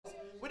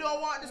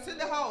don't want this in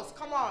the house.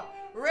 Come on.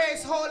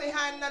 Raise holy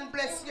hand and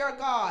bless your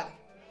God.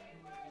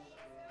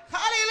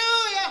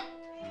 Hallelujah.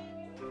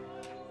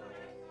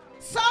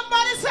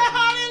 Somebody say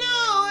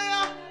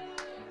hallelujah.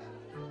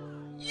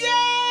 Yeah.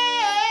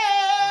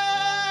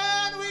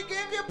 And we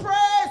give you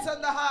praise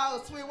in the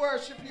house. We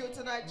worship you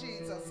tonight,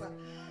 Jesus.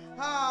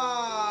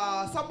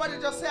 Somebody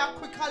just say a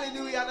quick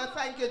hallelujah and a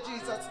thank you,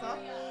 Jesus.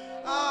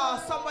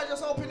 Somebody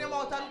just open your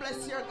mouth and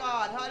bless your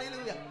God.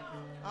 Hallelujah.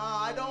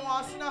 I don't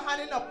want to see no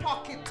hand in the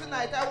pocket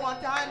tonight. I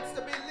want your hands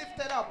to be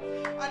lifted up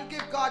and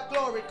give God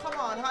glory. Come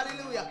on,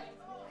 hallelujah.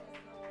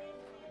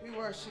 We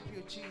worship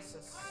you,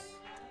 Jesus.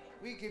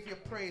 We give you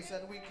praise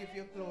and we give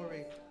you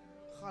glory.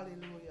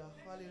 Hallelujah,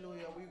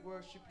 hallelujah. We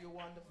worship you,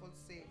 wonderful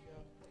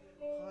Savior.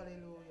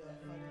 Hallelujah,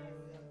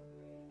 hallelujah.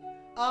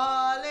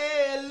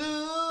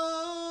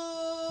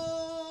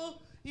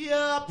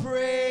 Hallelujah,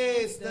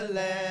 praise the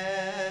Lamb.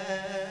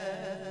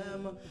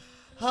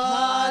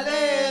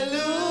 Hallelujah,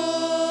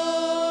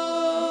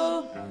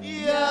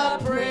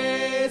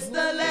 praise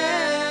the Lamb.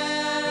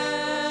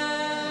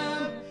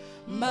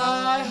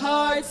 My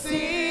heart sings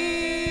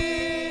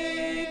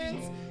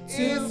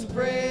His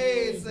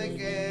praise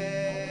again.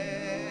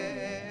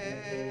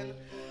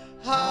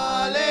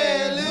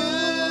 Hallelujah,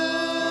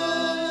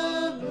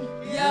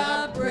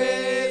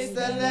 praise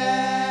the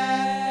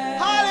Lamb.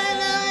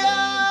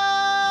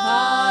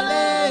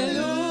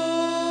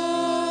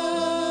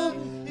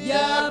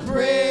 Hallelujah,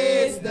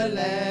 praise the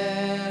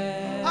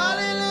Lamb.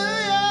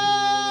 Hallelujah,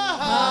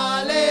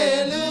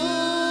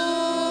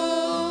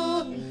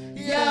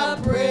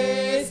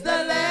 praise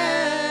the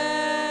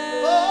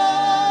Lamb.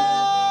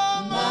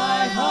 Oh,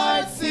 my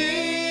heart sings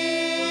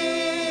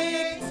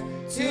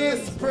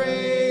His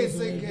praise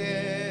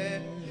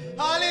again.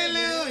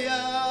 Hallelujah,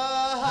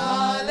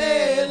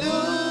 hallelujah,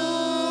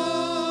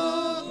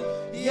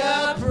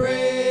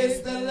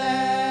 praise the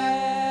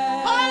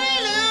Lamb.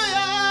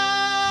 Hallelujah,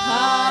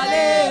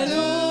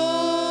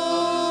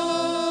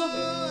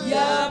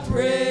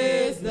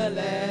 praise the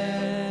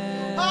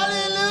Lamb.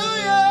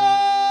 Hallelujah,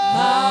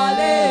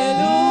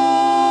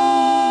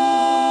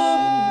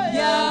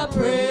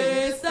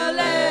 praise the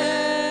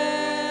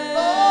Lamb.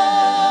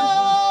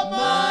 Oh,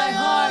 my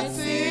heart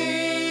sings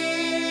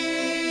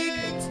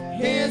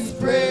His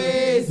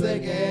praise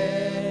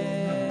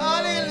again.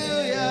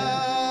 Hallelujah,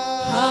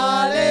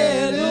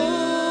 hallelujah,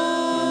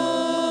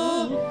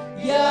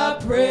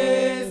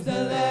 praise the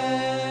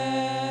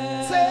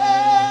Lamb. Say,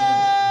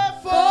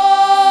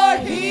 for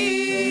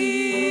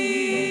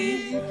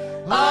He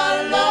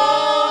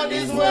alone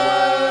is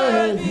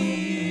worthy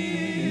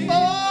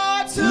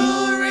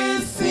to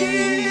receive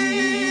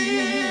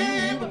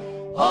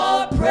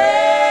all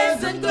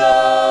praise and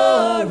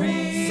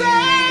glory.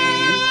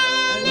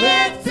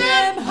 Lift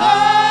Him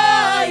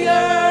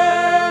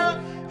higher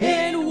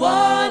in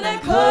one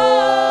accord.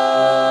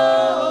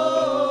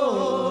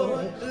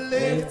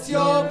 Lift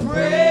your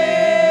praises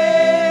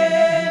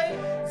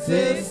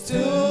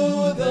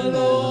to the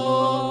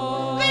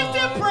Lord. Lift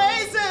your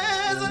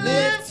praises.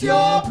 Lift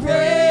your praises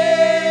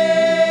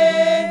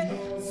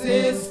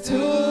to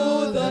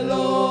the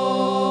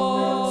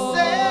Lord.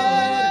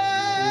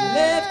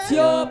 Lift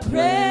your praises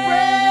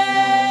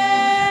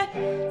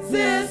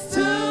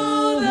to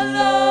the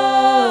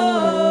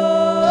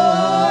Lord.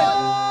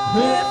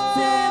 Lift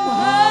Him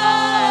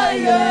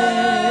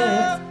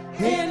higher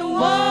in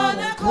one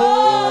accord.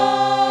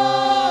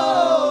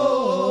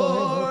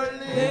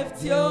 Lift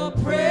your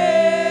praises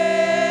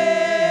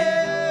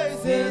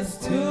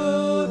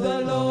to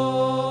the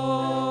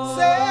Lord.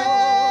 Say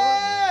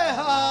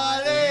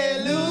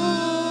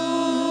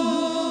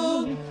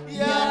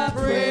hallelujah,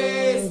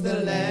 praise the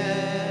Lamb.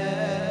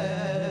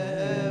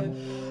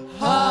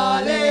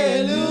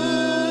 Hallelujah,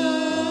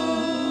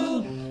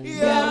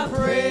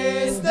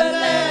 praise the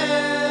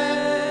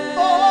Lamb.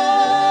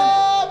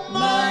 Oh,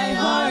 my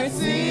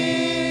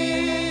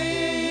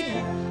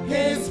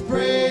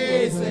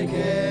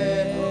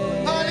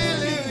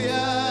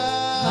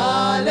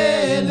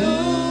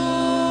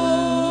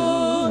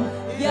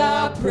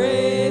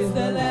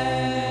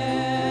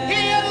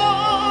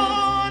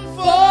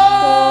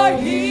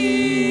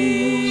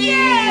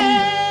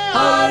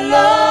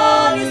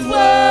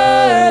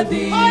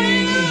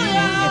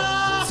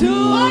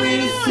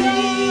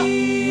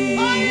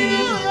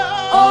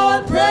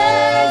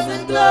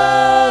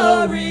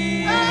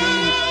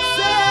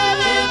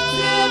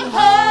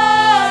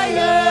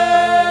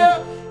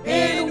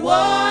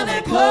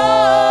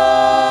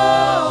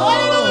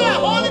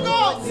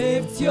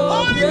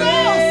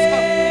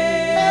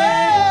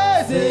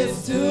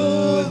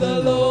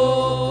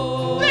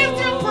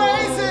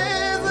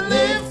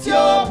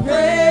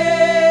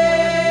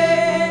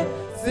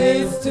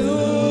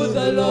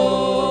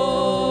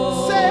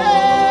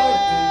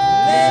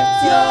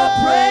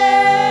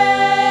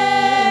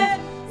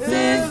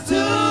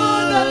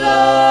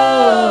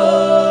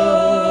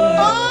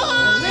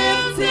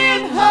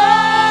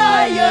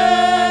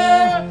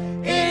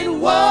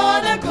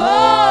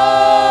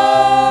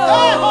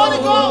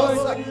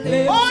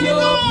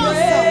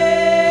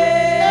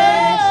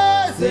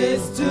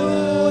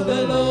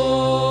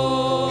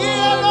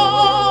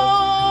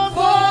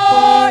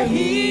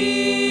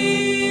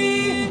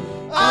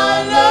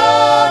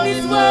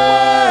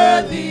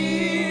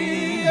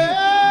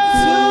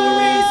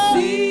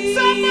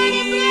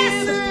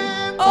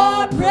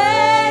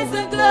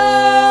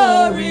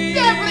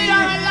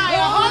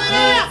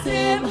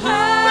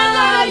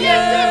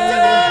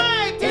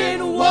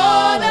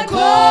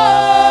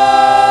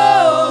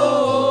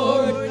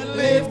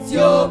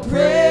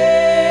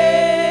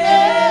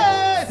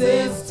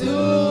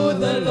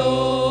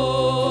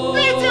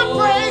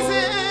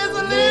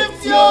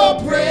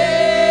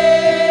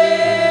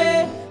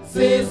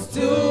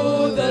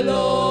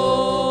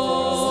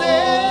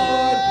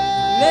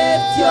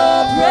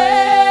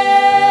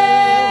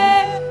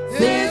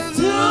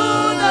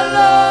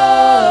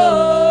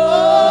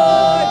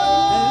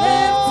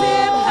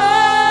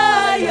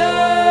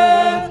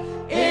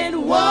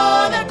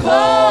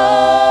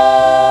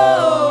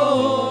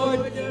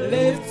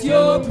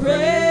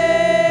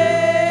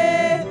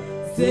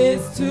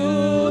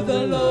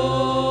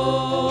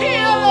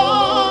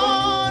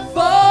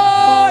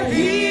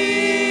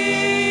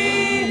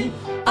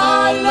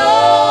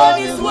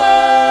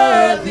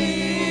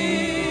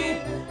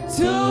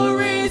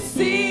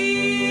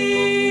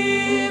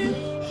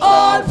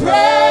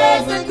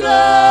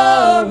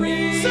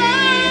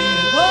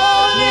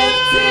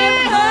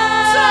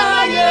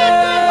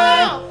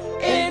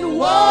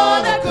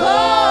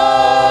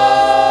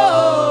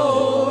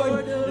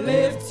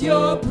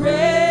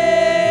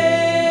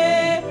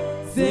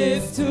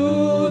praises to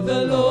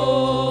the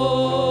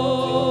Lord.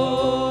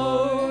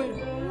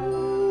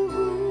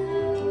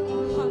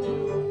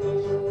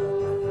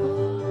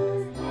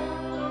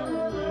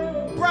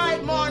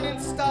 Bright morning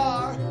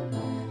star.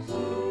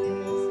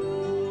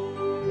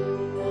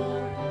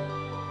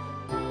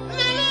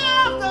 Lily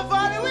of the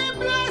valley, we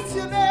bless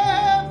your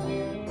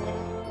name.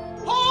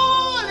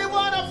 Holy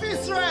One of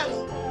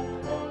Israel.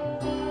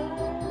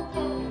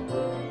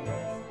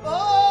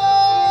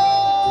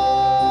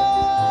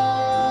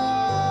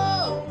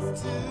 Oh, to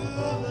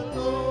the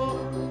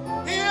Lord.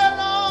 He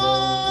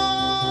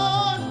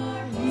alone.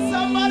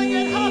 Somebody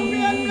get happy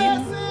and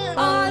bless him.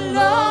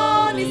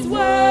 Alone is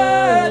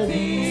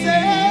worthy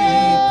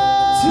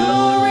to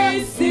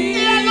receive.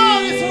 He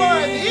alone is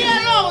worthy. He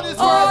alone is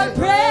All worthy.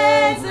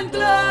 praise and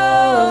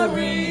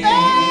glory.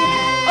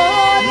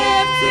 Oh,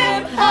 lift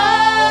him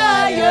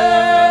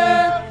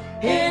higher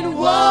in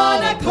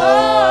one accord.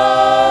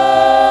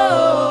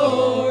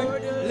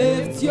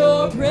 Lift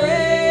your praises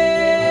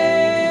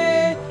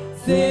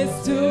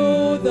to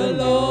the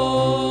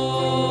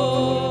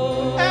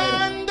Lord.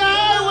 And I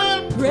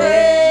will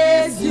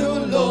Praise you,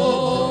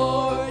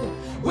 Lord,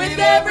 with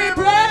every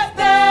breath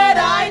that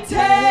I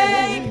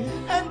take.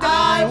 and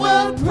I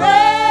will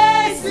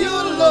praise you,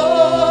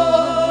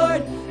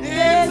 Lord.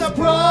 It's a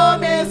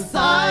promise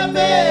I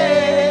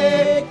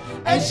make.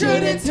 And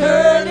should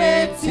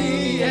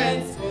eternity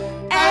end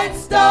and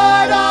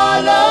start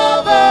all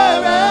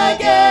over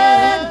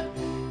again,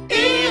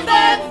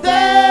 even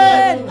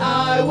then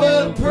I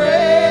will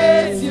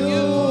praise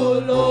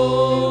you,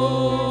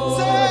 Lord.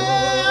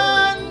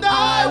 and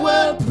I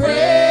will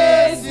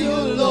praise you,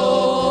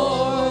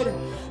 Lord,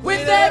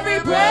 with every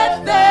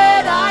breath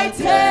that I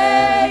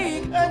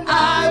take.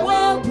 I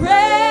will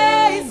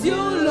praise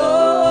you,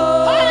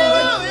 Lord.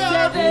 Hallelujah. To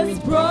this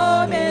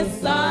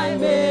promise I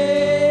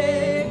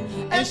make.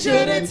 And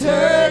should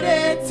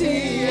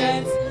eternity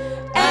end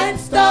and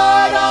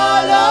start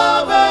all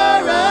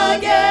over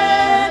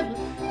again,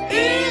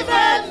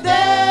 even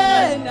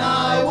then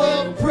I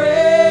will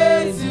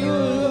praise you,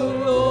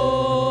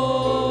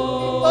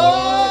 Lord.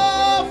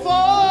 oh,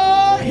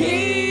 for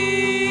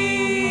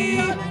He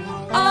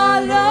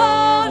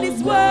alone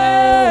is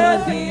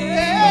worthy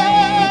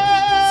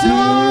to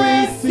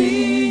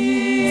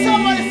receive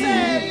somebody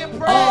say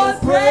all praise.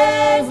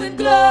 praise and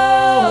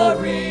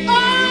glory. Oh,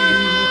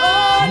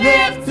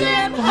 lift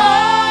him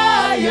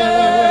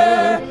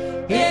higher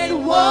in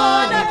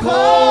one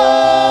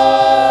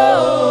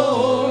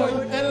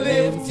accord, and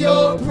lift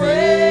your praises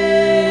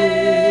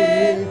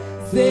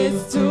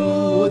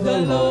to the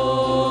Lord.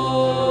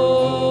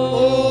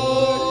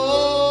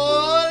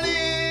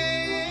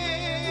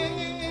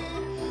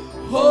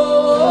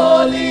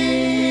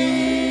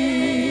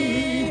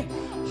 Holy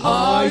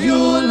are you,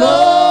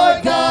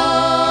 Lord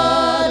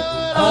God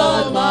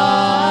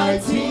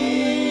Almighty.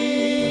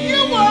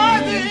 You're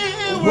worthy.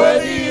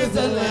 Worthy is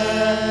the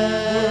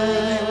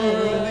Lamb.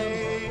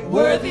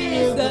 Worthy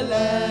is the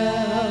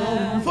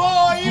Lamb.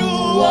 For you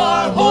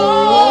are are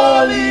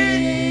holy.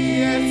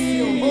 Yes,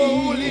 you're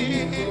holy.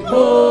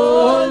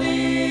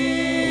 Holy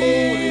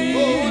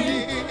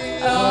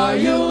are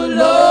you,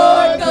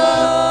 Lord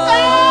God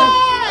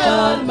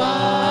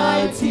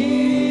Almighty.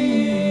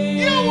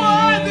 You're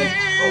worthy.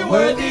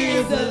 Worthy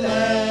is the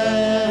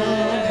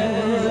Lamb.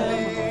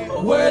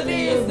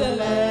 Worthy is the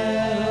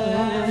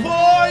Lamb.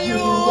 For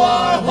you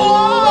are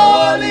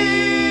holy.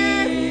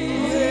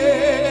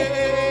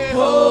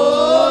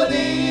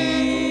 Holy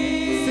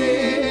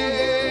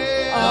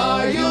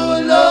are you,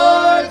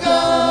 Lord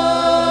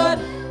God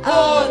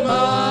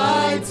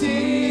Almighty.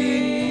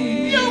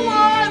 You're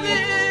worthy.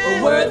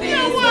 Worthy You're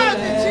is the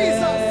worthy,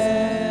 Jesus.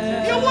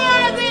 Lamb. You're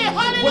worthy.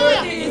 Hallelujah.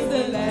 Worthy is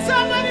the Lamb.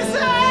 Somebody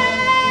say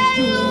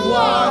You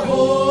are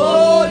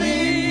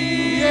holy.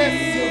 Yes,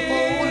 you're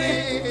holy.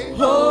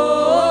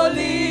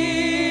 Holy.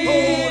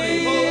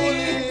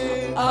 Holy.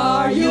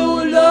 Are you,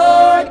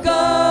 Lord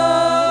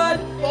God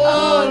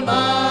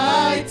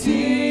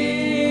Almighty?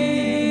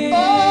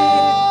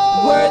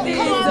 Oh, Worthy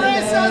come is on, the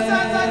raise your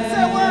hands and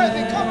say Lamb.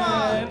 worthy. Come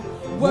on.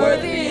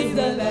 Worthy is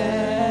the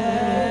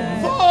Lamb.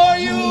 For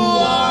you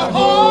are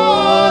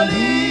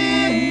holy.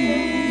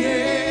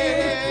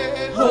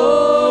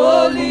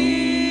 Holy.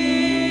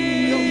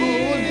 You're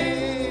holy.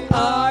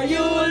 Are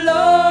you,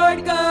 Lord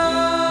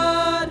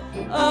God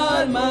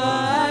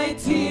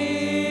Almighty?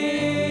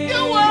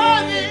 You're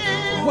worthy.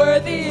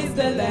 Worthy is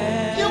the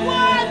Lamb. You're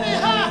worthy,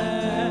 huh?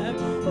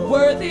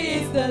 Worthy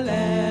is the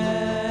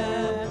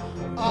Lamb.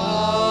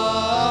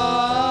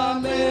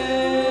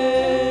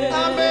 Amen.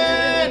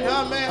 Amen.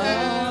 Amen.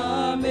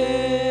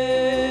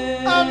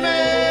 Amen.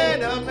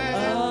 Amen.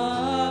 Amen.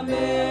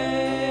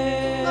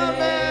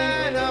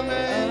 Amen.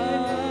 Amen.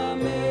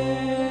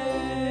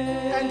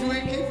 Amen. And we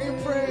give you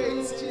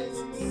praise,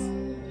 Jesus.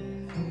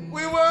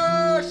 We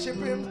worship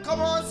him.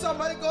 Come on,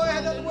 somebody go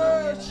ahead and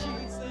worship.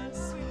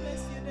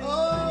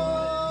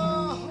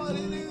 Oh,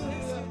 hallelujah.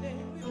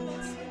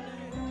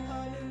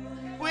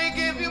 We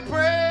give you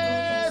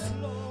praise.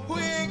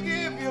 We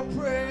give you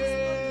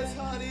praise.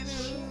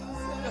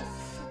 Hallelujah.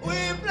 We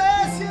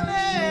bless your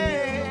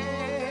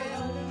name.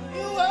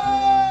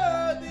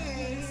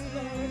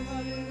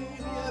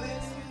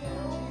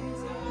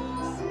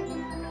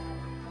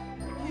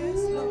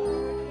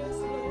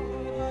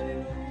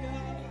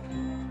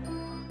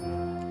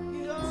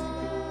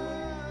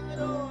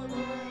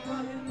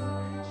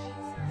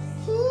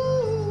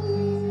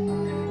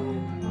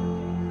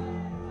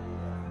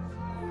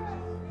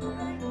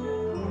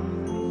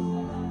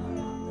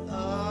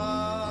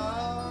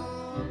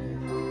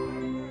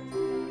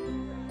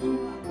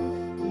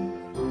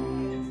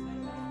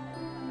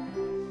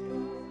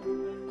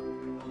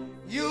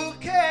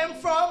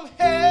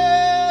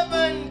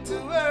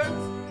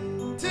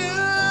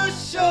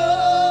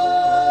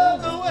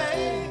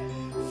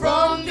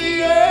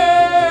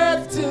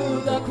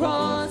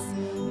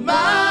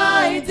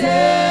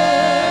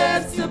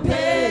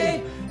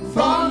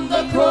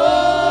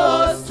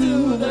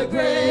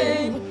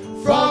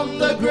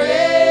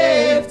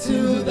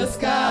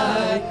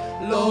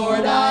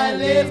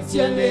 lift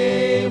your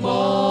name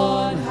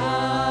on high.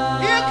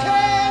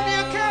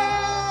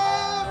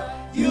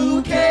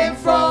 You came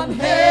from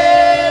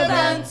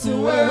heaven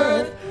to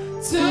earth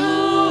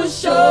to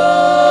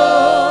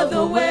show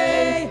the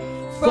way,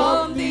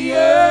 from the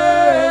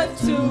earth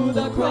to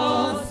the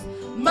cross,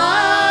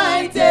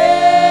 my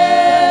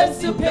debts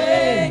to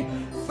pay,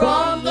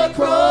 from the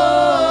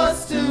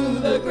cross to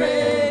the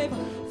grave,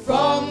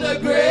 from the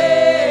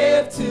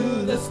grave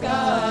to the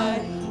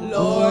sky.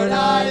 Lord,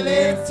 I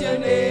lift your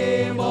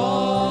name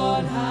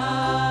on high.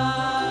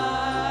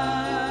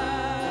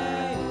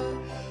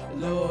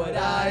 Lord,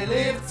 I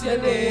lift your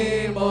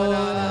name on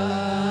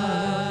high.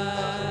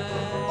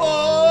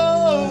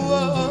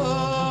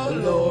 Oh,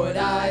 Lord,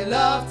 I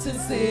love to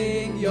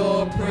sing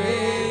your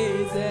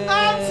praises.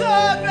 I'm so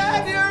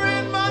glad you're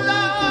in my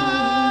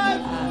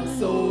life. I'm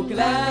so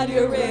glad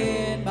you're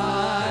in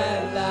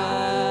my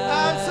life.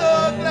 I'm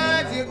so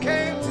glad you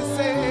came to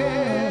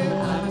save.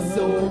 I'm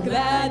so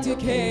glad you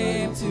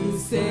came to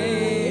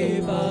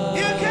save us.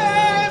 You came.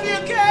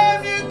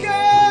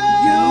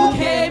 You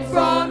came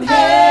from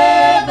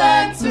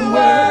heaven to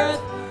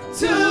earth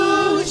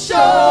to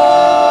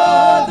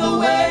show the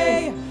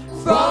way,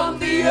 from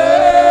the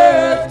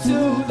earth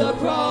to the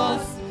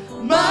cross,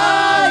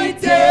 my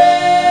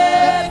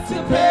debt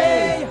to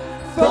pay,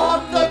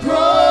 from the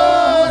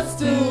cross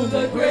to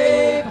the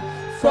grave,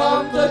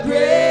 from the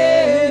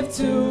grave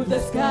to the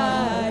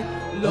sky.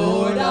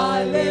 Lord,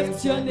 I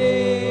lift your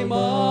name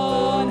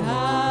on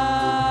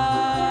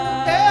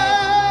high.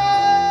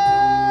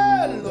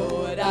 Yeah.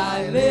 Lord,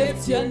 I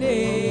lift your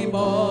name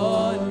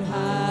on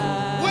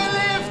high. We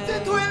lift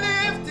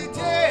it,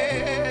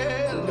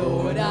 yeah.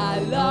 Lord, I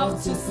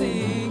love to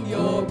sing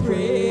your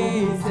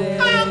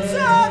praises. I'm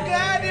so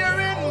glad you're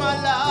in my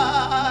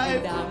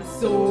life. I'm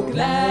so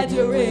glad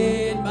you're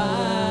in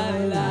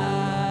my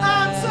life.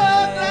 I'm so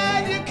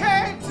glad you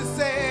came to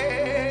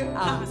save.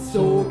 I'm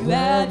so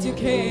glad you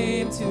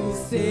came to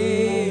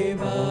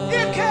save us.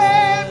 You came.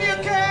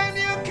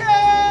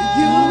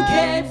 You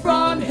came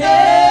from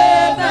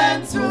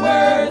heaven to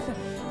earth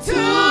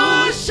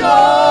to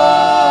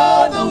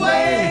show the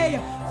way,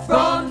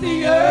 from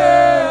the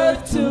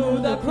earth to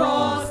the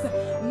cross,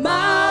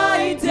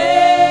 my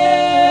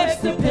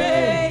debts to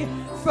pay,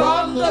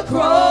 from the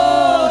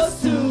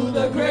cross to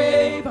the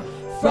grave,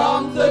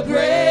 from the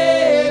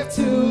grave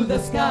to the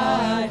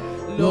sky.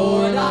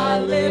 Lord, I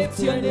lift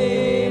your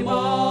name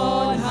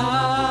on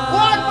high.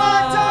 One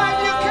more time,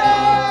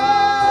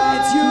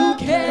 You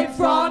came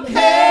from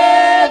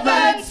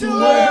heaven to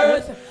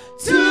earth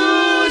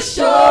to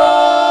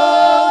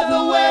show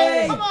the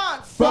way, Come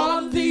on.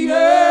 from the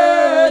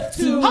earth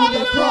to Hallelujah.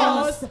 the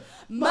cross,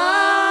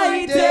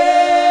 my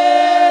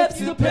debts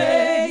to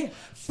pay,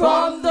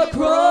 from the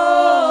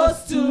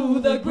cross to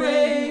the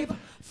grave,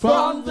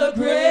 from the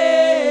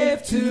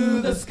grave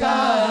to the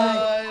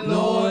sky.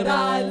 Lord,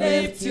 I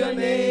lift your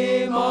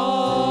name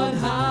on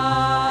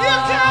high.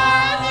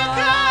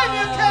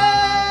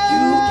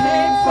 You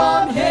came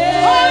from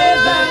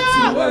heaven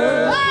to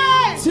earth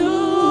Hey. to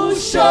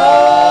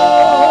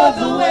show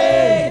the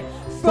way,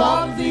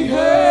 from the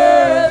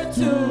earth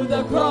to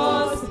the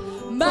cross,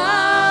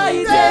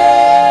 my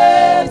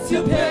debts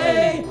to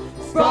pay,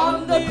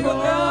 from the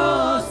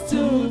cross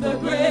to the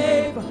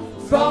grave,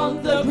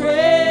 from the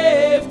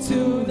grave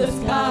to the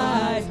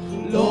sky.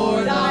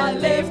 Lord, I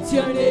lift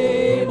your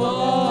name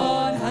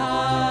on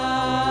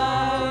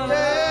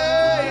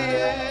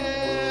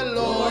high.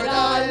 Lord,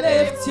 I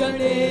lift your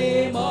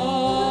name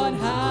on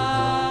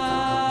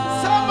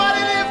high.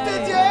 Somebody lift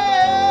it,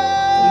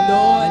 yeah.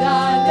 Lord, I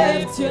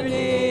lift your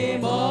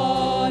name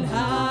on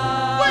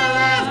high. We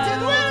lift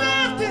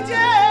it,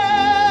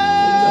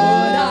 yeah.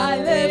 Lord, I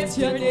lift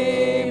your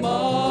name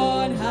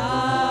on high.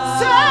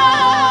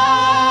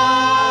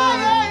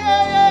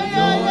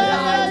 Lord, I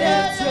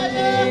lift your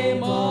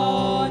name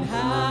on high.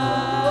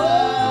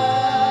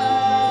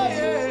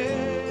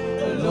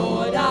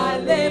 Lord, I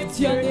lift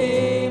your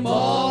name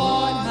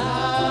on high.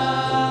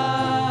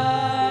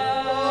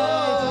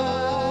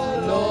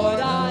 Lord,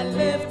 I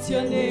lift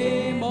your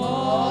name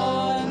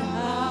on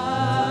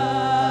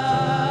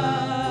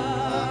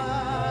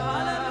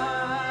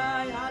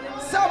high.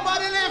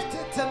 Somebody lift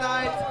it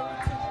tonight.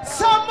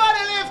 Somebody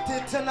lift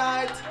it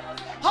tonight.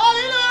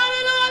 Hallelujah,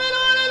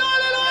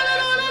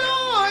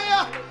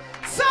 hallelujah.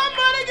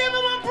 Somebody give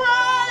him a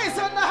praise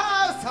in the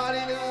house.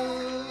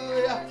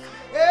 Hallelujah.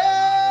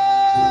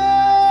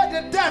 Yeah,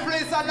 the devil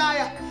is a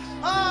liar.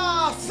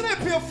 Ah, slip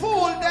you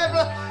fool,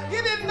 devil.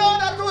 You didn't know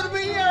that we would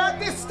be here at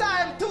this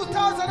time,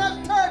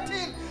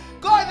 2013,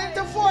 going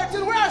into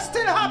 14. We are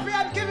still happy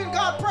and giving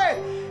God praise.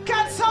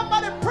 Can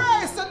somebody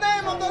praise the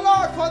name of the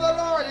Lord, for the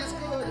Lord is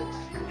good.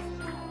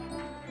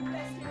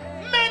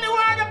 Many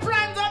were the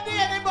plans of the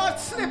enemy, but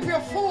slip you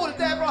fool,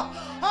 devil.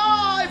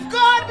 Oh, if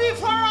God be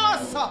for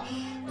us,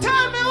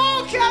 tell me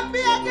who can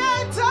be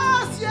against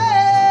us,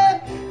 yeah.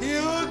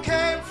 You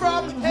came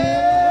from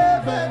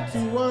heaven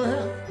to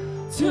earth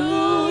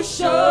to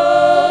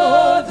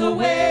show the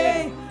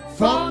way,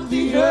 from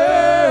the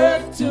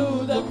earth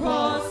to the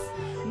cross,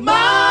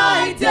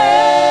 my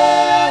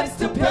debts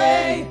to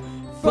pay,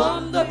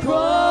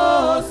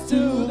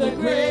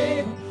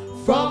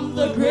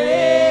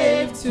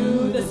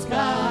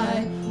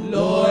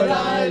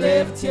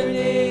 lift your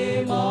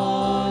name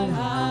on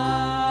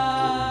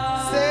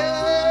high.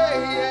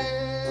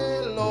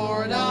 Say,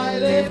 Lord, I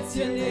lift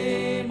your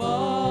name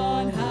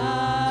on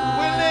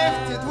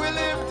high. We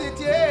lift it,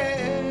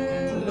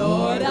 yeah.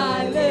 Lord,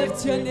 I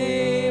lift your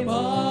name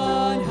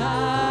on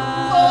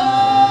high.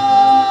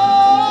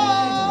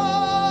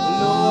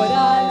 Lord,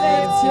 I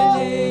lift your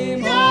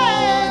name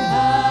on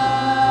high.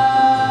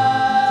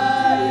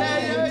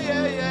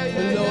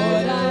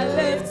 Lord, I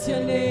lift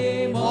your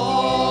name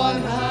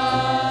on high.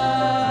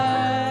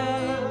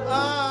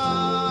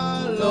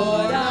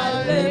 Lord,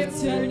 I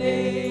lift your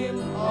name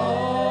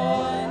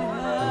on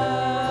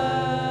high.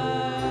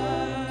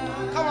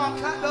 Come on,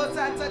 clap those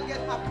hands and get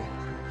happy.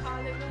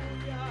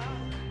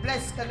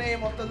 Bless the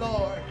name of the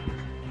Lord.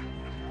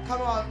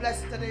 Come on,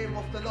 bless the name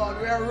of the Lord.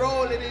 We are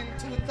rolling in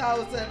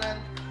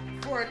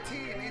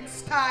 2014 in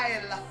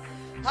style.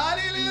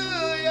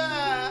 Hallelujah.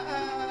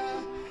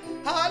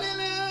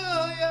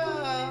 Hallelujah.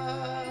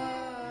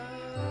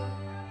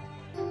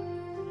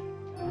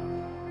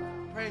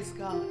 Praise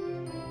God.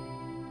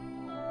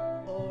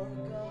 Our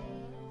God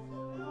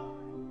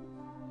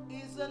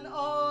is an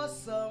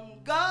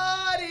awesome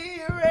God.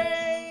 He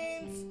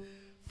reigns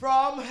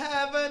from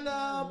heaven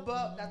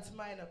above. That's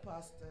minor,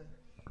 Pastor.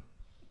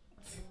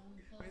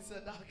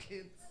 Mr.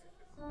 Dawkins.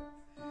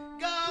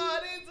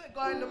 God is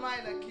going to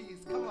minor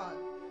keys. Come on.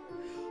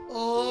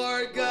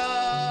 Our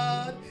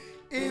God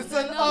is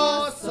an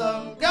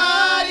awesome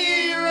God.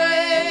 He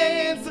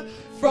reigns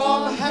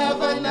from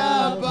heaven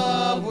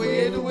above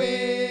with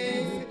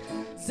wings,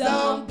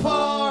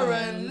 downpour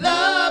and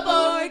love.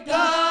 Our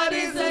God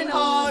is an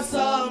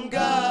awesome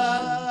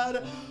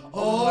God.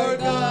 Our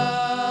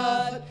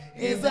God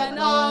is an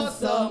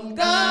awesome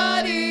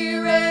God. He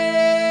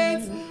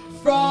reigns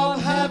from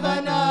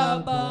heaven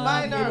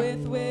above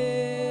with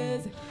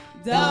wings,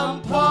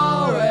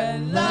 downpour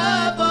and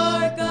love.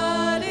 Our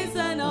God is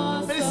an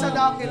awesome Mr.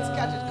 Dawkins,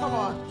 catch it, come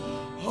on.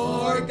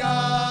 Our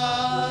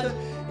God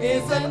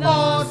is an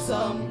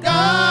awesome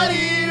God.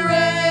 He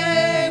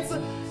reigns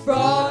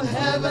from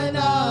heaven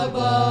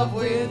above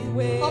with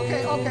wings.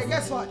 Okay,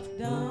 guess what?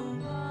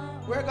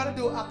 We're gonna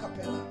do a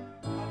cappella.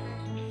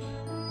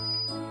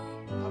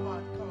 Come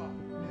on.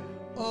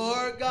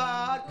 Our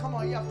God, come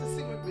on, you have to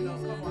sing with me now,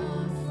 come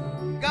on.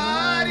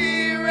 God,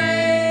 He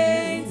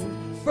reigns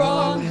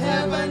from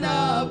heaven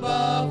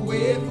above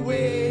with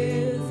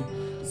wings,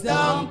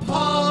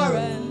 downpour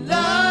and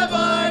love.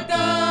 Our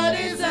God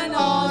is an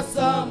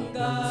awesome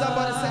God.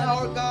 Somebody say,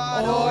 our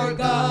God. Our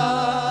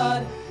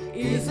God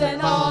is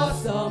an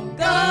awesome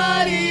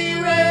God. He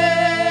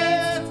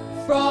reigns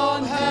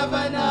from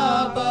heaven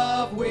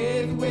above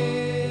with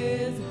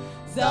wings,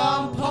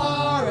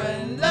 downpour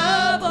and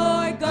love.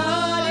 Our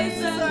God is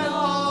an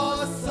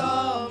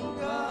awesome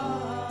God.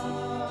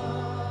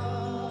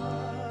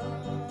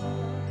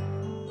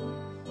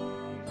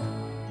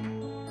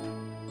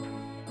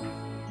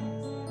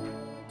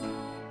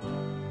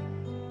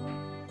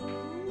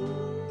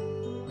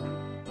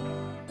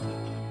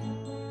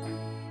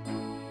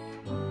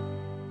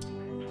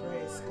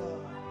 Praise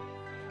God.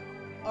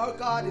 Our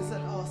God is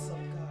an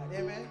awesome God.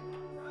 Amen.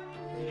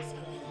 Praise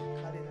God.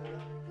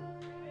 Hallelujah.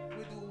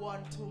 We do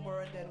 1, 2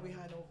 more, and then we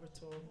hand over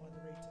to our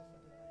moderator for the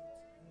night.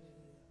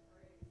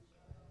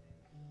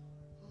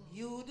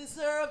 You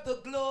deserve the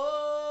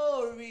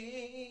glory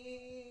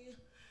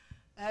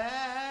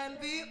and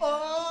the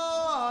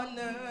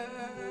honor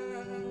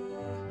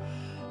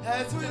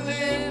as we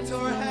lift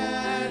our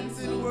hands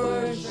in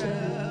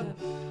worship,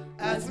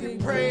 as we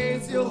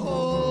praise your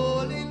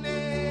holy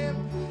name.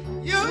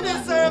 You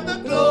deserve the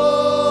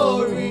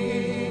glory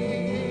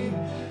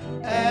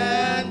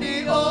and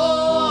the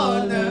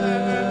honor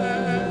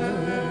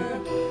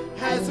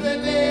as we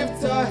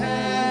lift our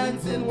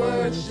hands in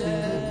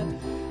worship,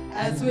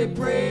 as we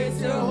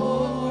praise your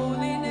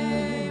holy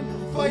name.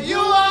 For you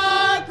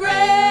are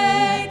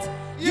great,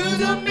 you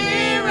do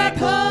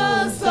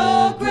miracles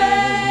so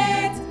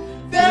great.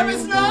 There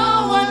is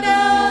no one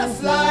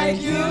else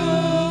like you.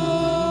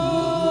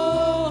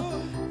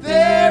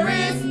 There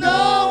is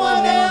no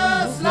one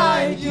else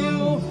like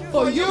you.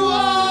 For you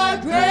are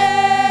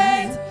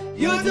great,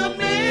 you do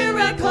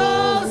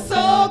miracles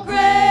so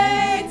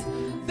great.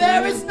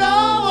 There is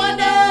no one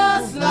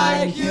else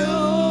like you.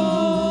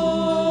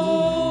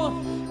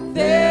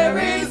 There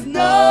is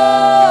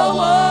no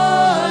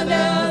one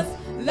else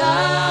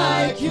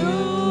like you.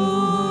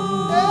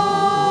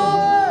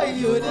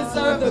 You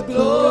deserve the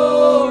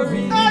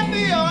glory and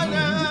the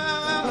honor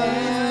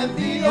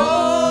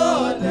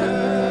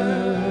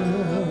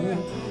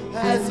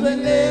as we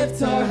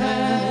lift our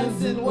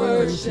hands in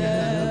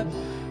worship,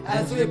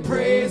 as we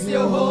praise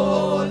your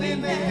holy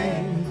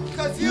name.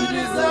 Because you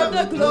deserve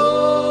the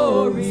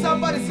glory.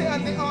 Somebody say,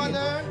 and the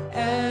honor.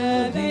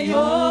 And the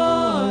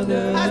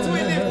honor. As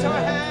we lift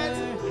our hands.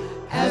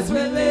 As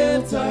we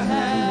lift our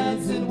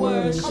hands in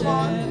worship. Come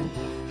on.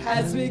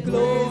 As we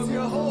glorify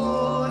your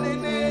holy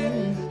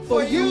name.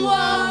 For you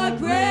are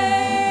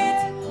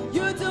great.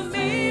 You do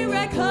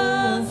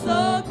miracles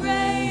so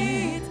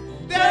great.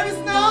 There is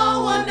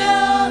no one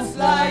else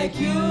like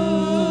you.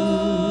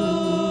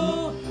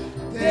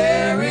 There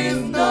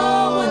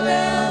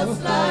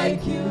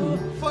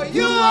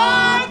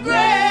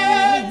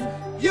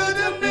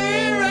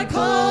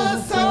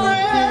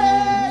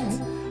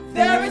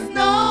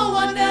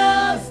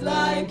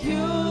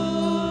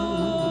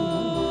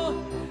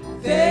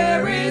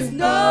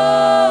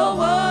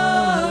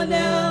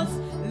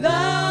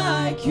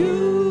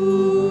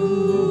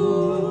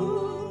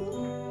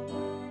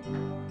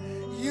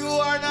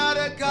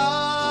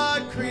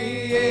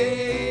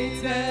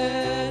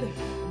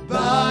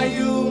by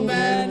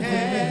human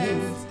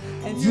hands.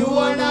 And you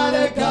are not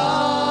a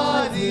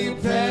God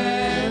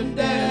dependent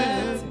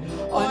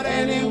on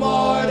any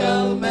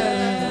mortal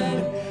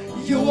man.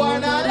 You are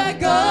not a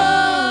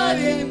God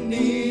in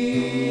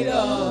need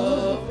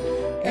of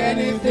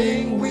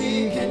anything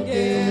we can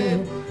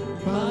give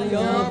by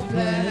your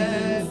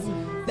plans.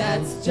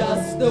 That's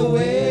just the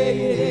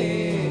way it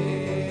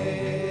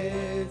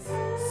is.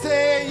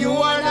 Say you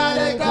are not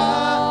a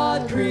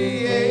God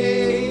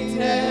created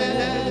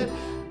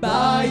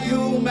by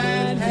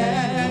human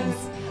hands.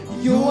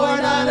 You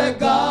are not a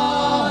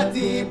God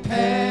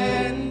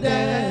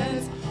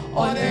dependent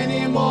on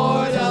any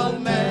mortal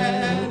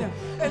man.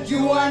 And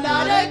you are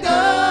not a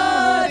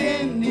God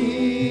in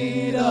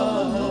need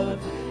of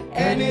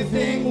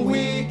anything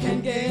we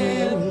can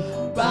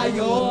give by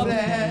your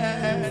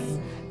plans.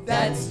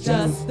 That's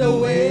just the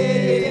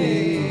way it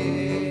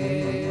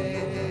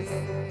is.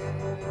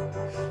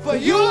 For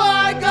you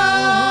are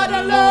God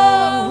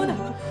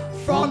alone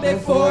from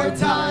before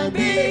time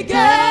began.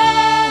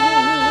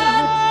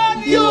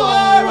 You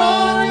are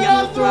on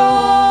your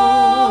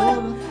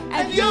throne,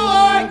 and you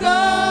are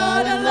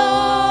God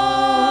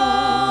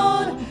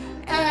alone.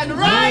 And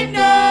right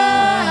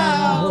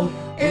now,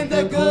 in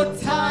the good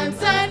times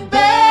and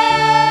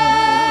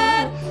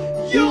bad,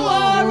 you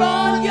are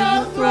on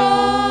your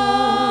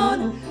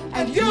throne,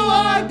 and you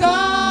are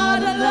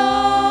God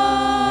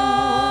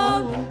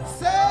alone.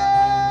 Say,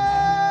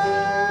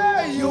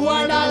 you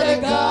are not a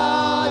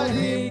God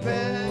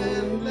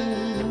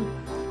dependent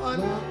on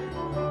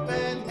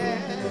human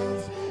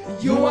hands.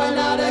 You are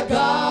not a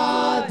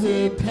God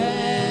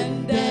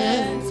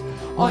dependent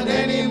on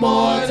any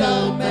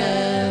mortal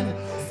man.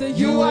 So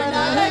you are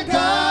not a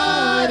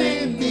God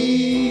in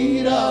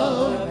need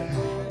of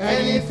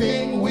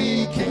anything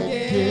we can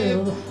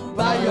give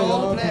by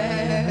your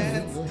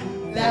plans.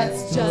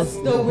 That's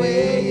just the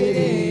way it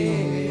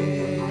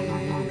is.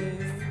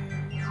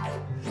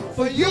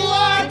 For you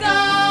are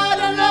God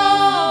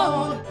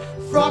alone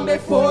from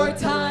before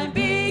time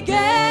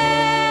began.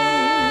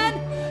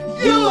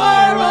 You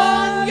are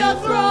on your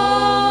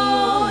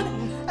throne,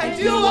 and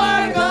you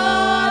are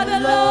God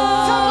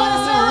alone. Somebody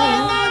say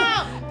right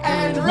now.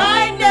 And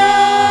right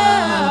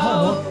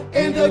now,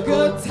 in the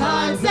good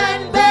times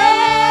and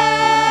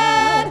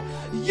bad,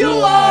 you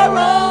are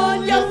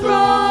on your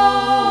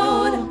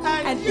throne,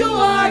 and you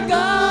are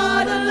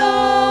God alone.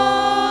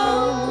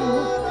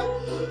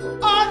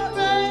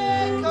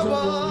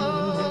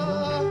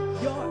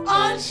 Unbreakable, you're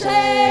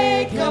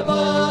unshakable,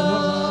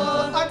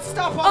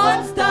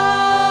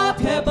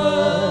 unstoppable,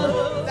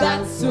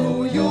 that's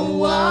who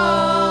you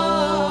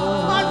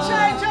are.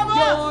 Unchangeable,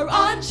 you're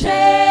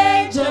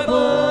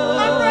unchangeable,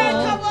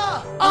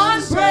 unbreakable,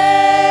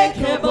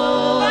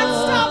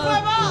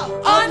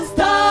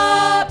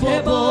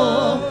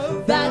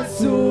 unstoppable, that's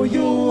who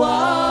you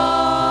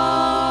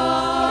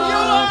are. You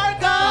are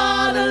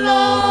God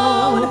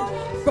alone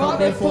from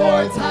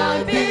before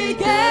time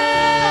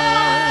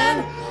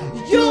began.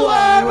 You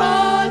are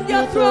on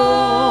your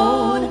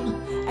throne,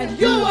 and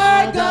you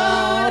are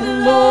God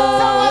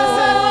alone.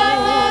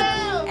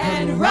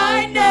 And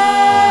right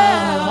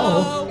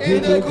now,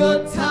 in the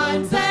good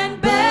times and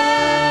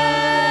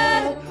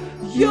bad,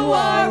 you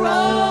are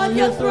on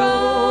your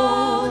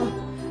throne,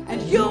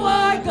 and you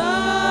are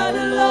God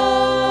alone.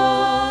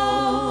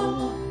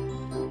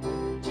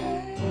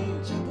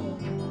 Changeable,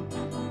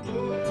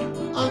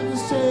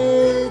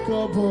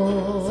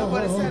 unshakable,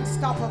 Somebody say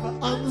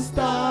unstoppable.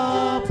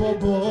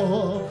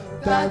 unstoppable,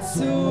 that's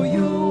who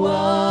you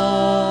are.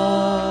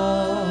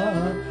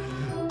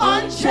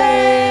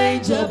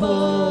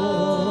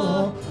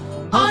 Unchangeable,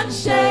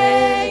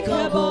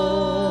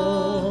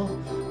 unshakable,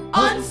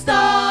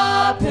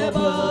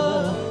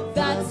 unstoppable,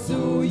 that's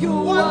who you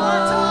One more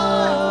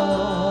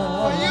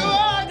time. For you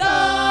are. are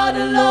God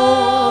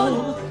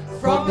alone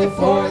from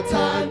before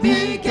time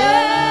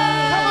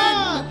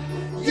began.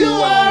 You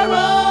are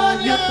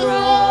on your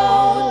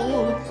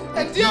throne,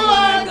 and you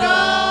are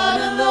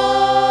God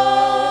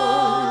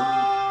alone.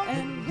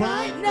 And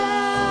right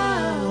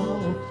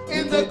now,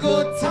 in the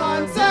good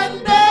times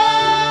and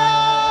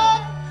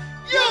bad,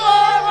 you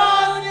are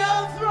on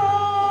your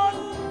throne,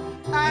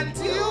 and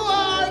you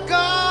are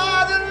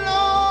God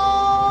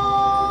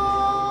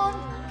alone.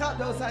 Clap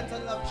those hands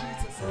and love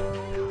Jesus.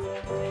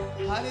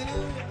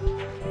 Hallelujah.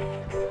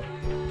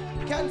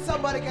 Can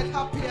somebody get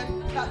happy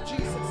and clap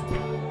Jesus?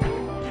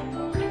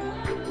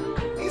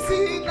 Is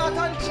he not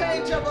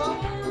unchangeable?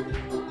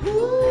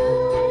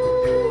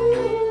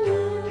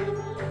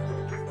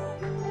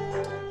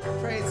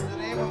 Praise the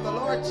name of the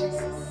Lord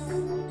Jesus.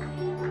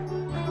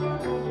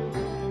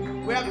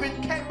 We have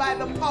been kept by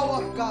the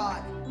power of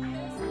God.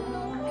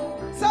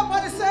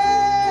 Somebody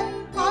say,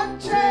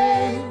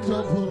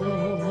 unchangeable.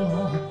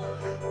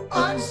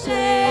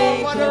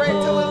 unshakable,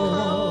 Moderator will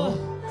come.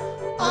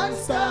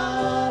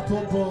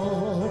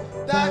 unstoppable,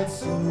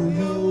 that's who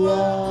you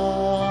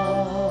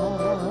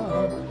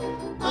are.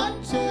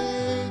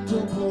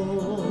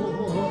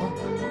 Unchangeable,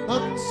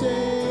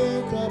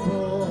 unshakable,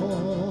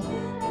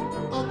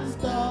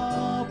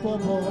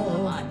 unstoppable,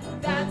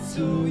 that's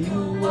who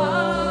you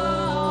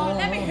are.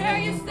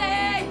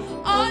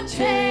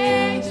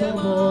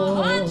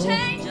 Unshakable,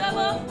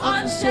 unchangeable,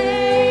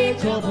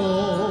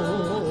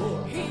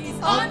 unshakable, He's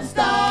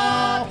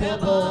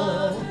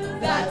unstoppable.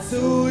 That's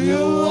who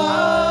you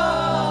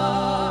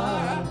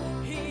are.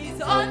 He's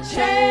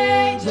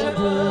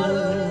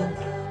unchangeable,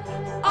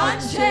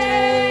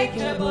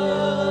 unshakable,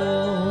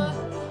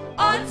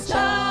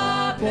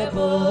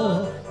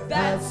 unstoppable.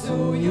 That's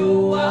who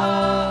you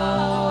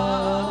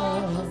are.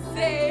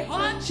 Say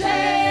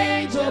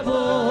unchangeable,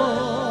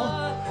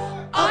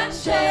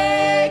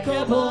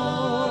 unshakable.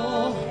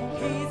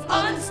 He's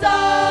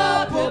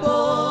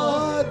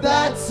unstoppable.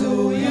 That's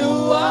who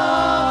you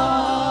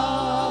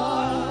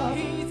are.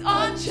 He's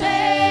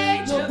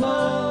unchangeable,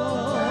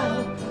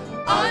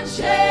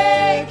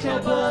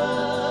 unshakable,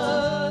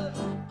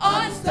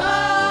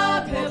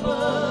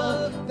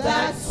 unstoppable.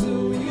 That's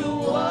who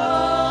you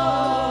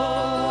are.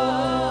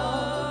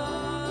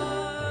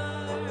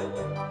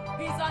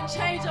 He's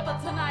unchangeable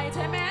tonight,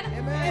 amen?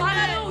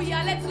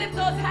 Hallelujah. Let's lift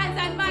those hands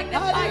and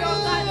magnify our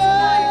God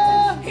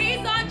tonight. He's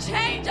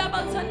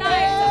unchangeable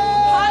tonight.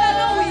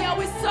 Hallelujah.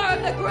 We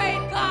serve the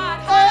great God.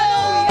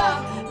 Hallelujah.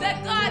 The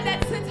God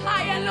that sits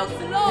high and looks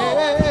low. The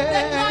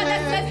God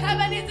that says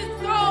heaven is his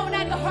throne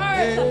and the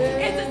earth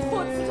is his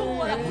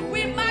footstool.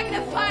 We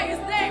magnify his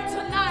name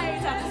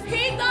tonight.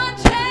 He's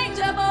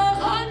unchangeable,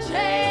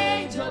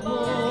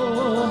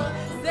 unchangeable.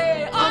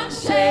 Say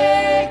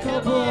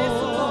unshakable.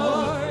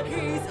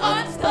 He's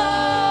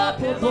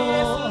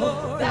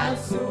unstoppable.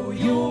 That's who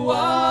you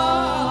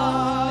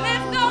are.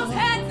 Lift those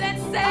hands and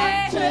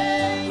say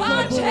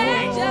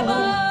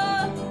unchangeable,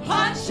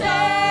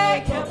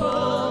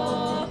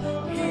 unshakable.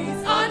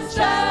 He's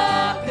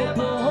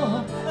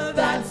unstoppable.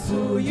 That's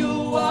who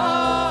you are.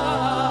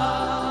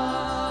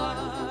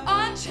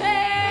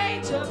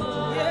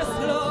 Unchangeable. Yes,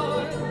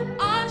 Lord.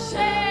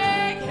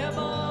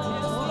 Unshakable.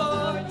 Yes,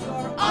 Lord.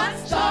 You're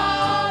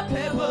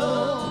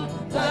unstoppable.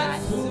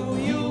 That's who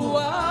you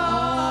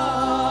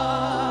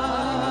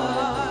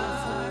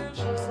are.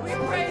 We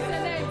praise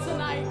your name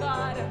tonight,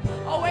 God.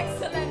 Oh,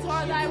 excellent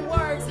are thy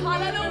words.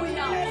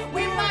 Hallelujah.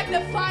 We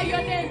magnify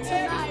your name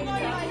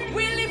tonight.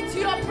 We lift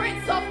you up,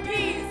 Prince of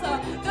Peace,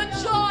 the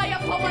joy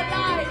of our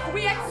life.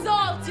 We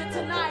exalt you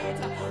tonight.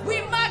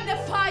 We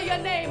magnify your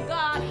name,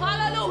 God.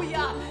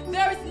 Hallelujah.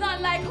 There is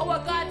none like our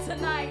God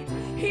tonight.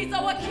 He's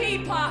our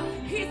keeper.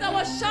 He's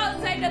our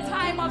shelter in the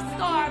time of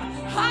storm.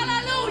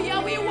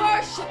 Hallelujah. We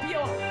worship you.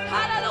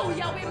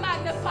 Hallelujah. We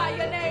magnify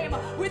your name.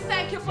 We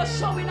thank you for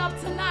showing up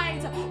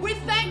tonight. We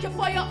thank you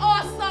for your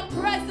awesome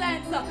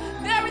presence.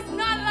 There is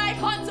none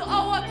like unto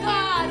our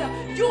God.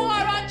 You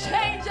are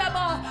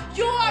unchangeable.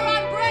 You are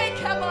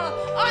unbreakable,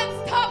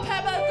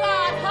 unstoppable,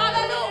 God.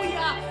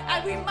 Hallelujah.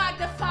 And we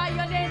magnify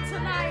your name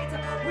tonight.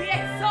 We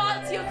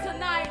exalt you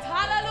tonight.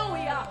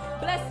 Hallelujah.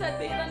 Blessed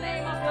be the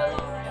name of the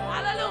Lord.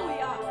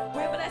 Hallelujah.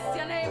 We bless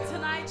your name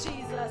tonight,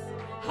 Jesus.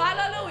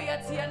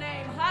 Hallelujah to your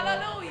name.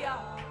 Hallelujah.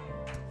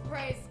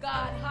 Praise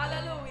God.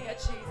 Hallelujah,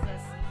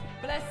 Jesus.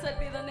 Blessed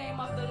be the name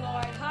of the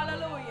Lord.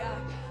 Hallelujah.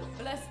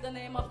 Bless the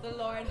name of the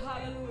Lord.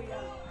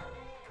 Hallelujah.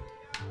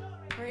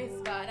 Praise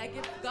God. I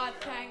give God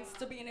thanks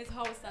to be in his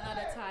house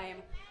another time.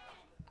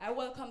 I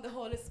welcome the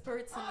Holy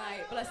Spirit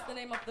tonight. Bless the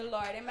name of the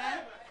Lord. Amen.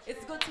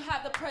 It's good to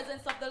have the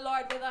presence of the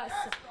Lord with us.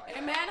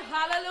 Amen.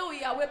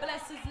 Hallelujah. We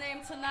bless his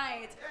name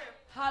tonight.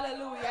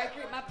 Hallelujah. I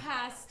greet my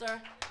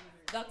pastor,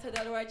 Dr.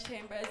 Delroy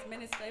Chambers,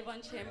 Minister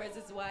Yvonne Chambers,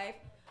 his wife.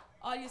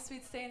 All you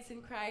sweet saints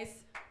in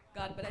Christ,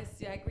 God bless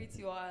you. I greet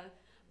you all.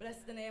 Bless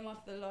the name of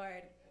the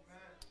Lord.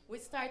 We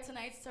start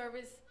tonight's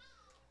service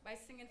by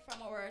singing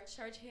from our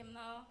church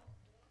hymnal,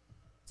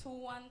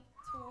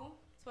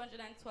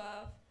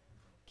 212,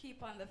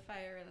 Keep on the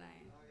Fire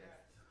Line.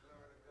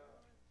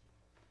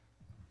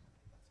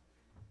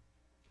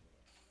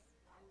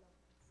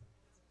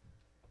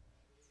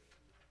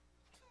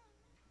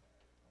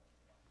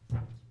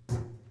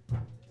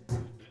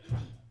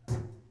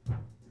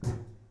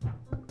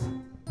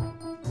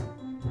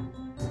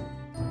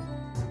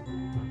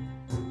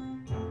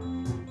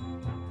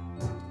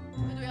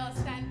 Could we all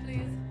stand,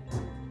 please?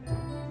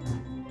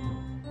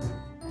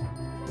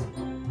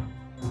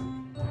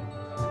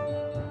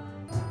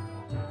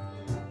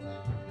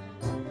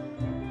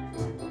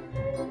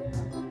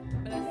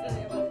 Bless the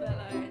name of the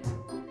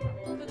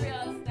Lord. Could we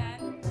all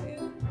stand,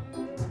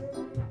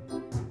 please?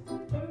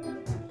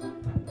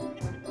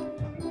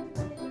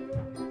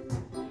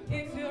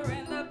 If you're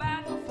in the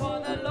battle for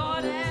the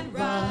Lord and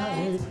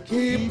right,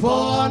 Keep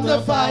on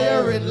the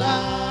fire in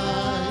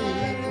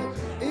line.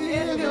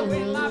 If you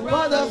will, my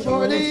brother,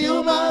 for the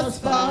you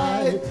must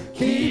fight.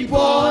 Keep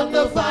on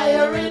the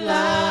fire in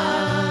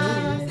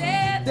line.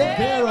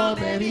 There are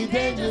many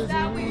dangers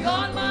that we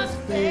all must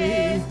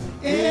face.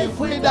 If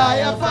we die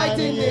a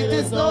fighting, it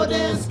is no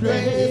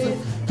disgrace.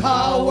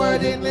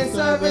 Coward in the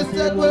service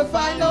that will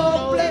find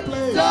no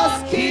place.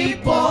 Just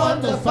keep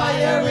on the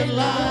fire in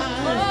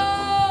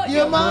line.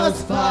 You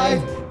must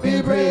fight,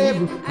 be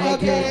brave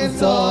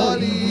against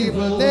all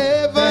evil.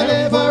 Never,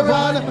 never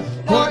run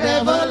or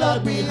ever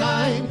look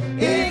behind.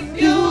 If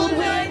you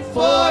wait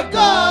for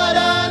God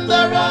and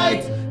the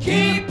right,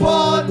 keep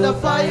on the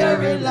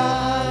fire in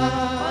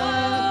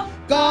line.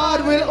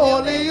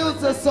 only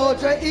use a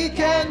soldier he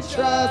can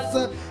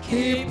trust.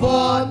 Keep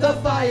on the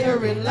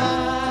firing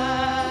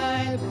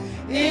line.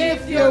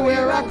 If you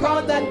wear a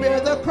crown, then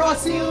bear the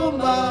cross you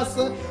must.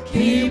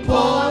 Keep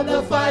on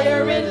the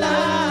firing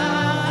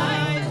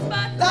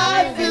line.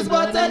 Life is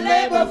but a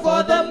labor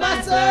for the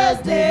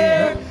masses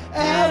there,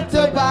 and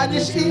to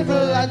banish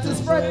evil and to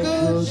spread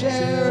good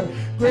cheer.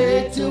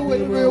 Great you will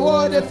be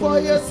rewarded for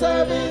your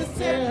service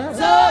here.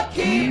 So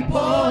keep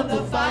on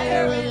the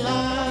firing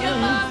line.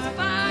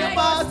 You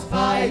must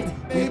fight,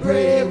 be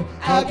brave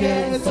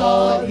against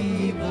all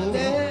evil.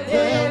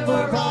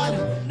 Never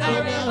run,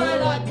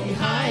 never lag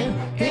behind.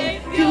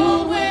 If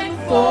you win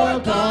for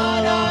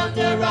God on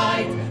the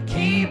right,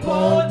 keep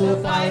on the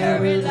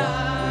firing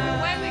line.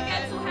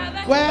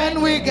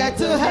 When we get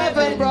to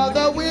heaven,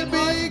 brother, we'll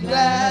be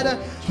glad.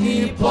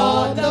 Keep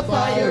on the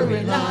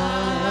firing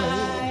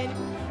line.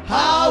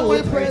 How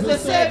we praise the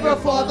Savior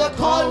for the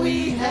call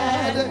we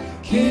had.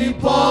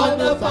 Keep on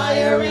the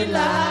firing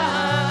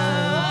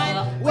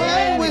line.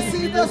 When we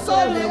see the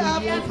soul we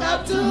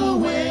have to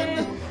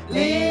win,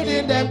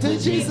 leading them to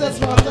Jesus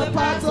from the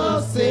path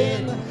of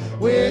sin.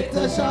 With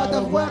a shout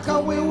of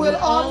welcome we will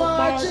all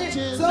march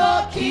in.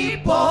 So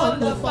keep on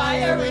the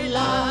firing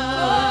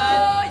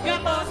line. You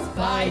must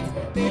fight,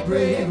 be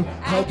brave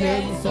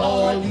against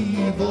all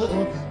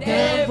evil.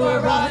 Never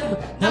run,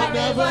 nor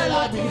never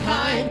lag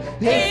behind.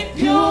 If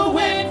you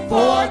win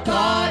for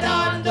God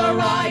on the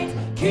right,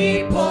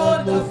 keep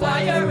on the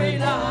firing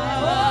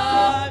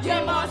line.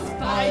 You must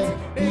fight,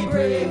 be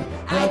brave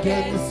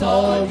against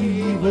all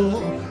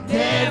evil.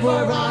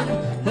 Never run,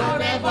 nor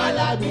never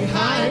lag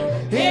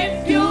behind.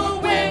 If you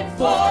win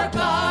for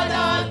God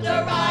on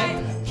the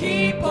right,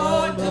 keep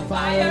on the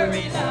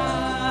firing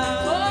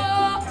line.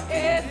 Oh,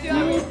 if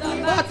you're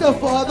battle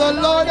for the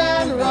Lord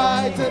and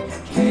right,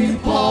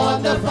 keep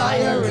on the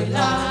firing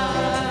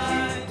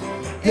line.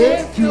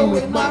 If you're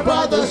with my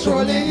brother,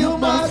 surely you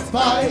must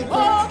fight.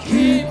 Oh,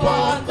 keep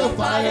on the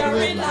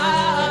firing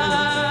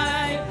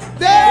line.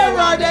 There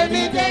are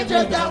many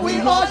dangers that we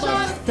all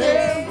must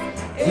face.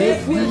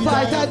 If we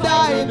fight or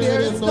die,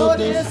 there is no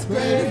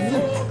disgrace.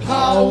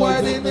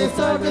 Coward in the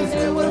service,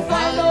 we will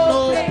find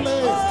no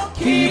place.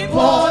 Keep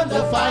on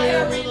the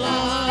firing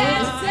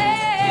line.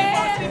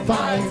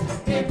 Fight,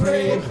 be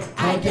brave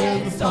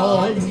against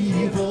all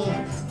evil.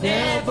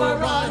 Never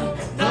run,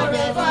 nor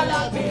ever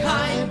lag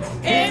behind.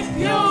 If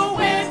you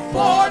win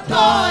for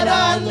God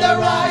on the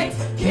right,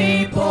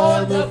 keep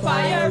on the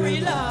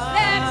firing line.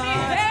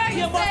 Let me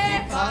hear you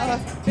say, fight,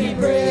 be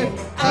brave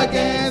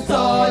against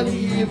all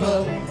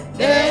evil.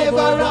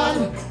 Never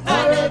run,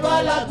 nor ever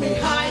lag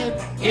behind.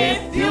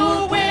 If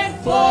you win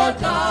for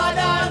God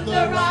on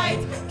the right,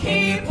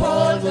 keep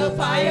on the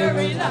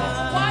firing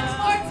line. One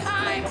more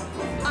time.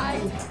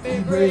 Fight, be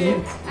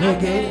brave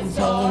against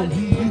all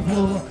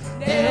evil.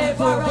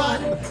 Never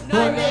run,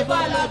 nor ever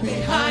lag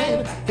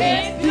behind.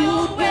 If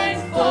you win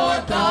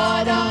for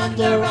God on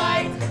the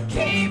right,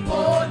 keep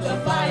on the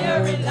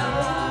firing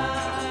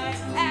line.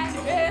 And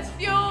if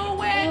you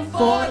win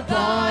for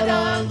God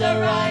on the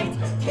right,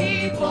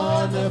 keep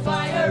on the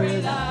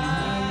firing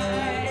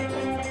line.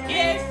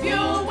 If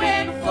you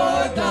win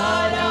for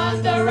God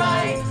on the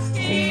right,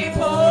 keep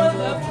on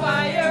the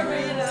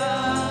firing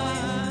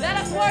line. Let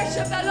us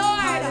worship the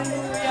Lord.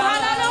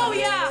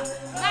 Hallelujah.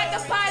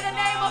 Magnify the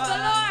name of the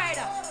Lord.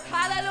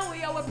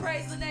 Hallelujah. We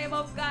praise the name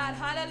of God.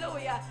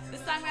 Hallelujah. The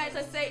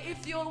songwriter say,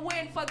 if you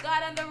win for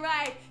God on the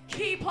right,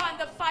 keep on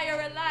the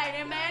firing line.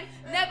 Amen.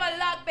 Never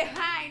lag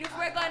behind. If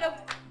we're going to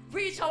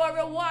reach our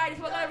reward, if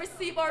we're going to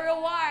receive our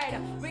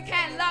reward, we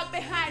can't lag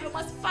behind. We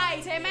must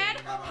fight. Amen.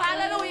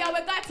 Hallelujah.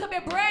 We got to be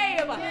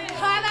brave.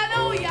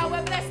 Hallelujah.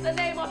 We bless the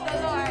name of the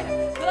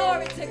Lord.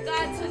 Glory to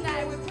God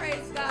tonight. We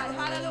praise God.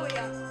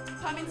 Hallelujah.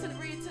 Coming to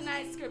read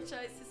tonight's scripture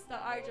is Sister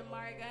Arja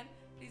Morgan.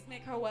 Please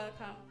make her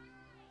welcome.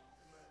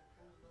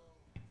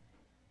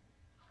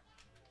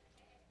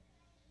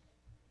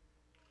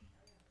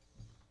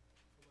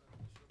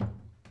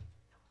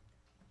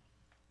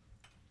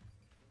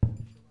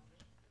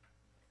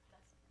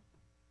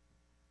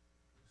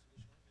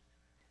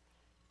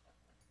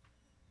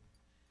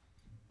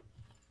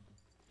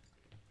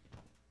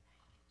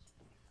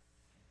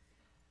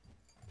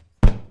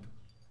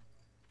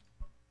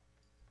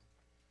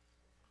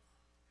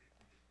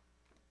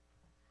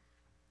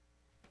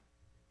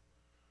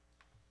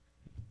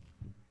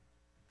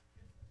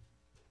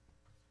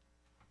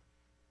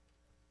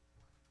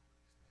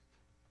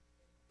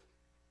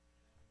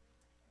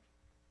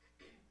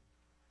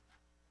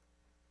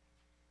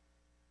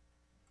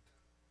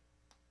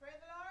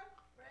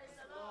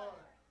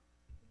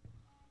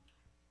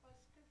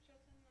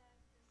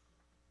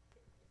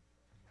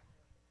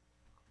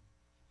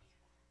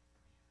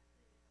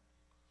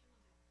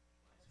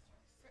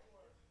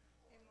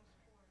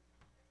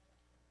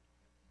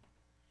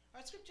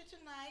 Our scripture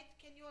tonight,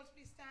 can you all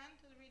please stand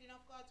to the reading of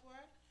God's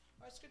word?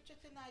 Our scripture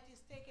tonight is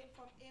taken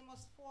from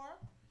Amos 4.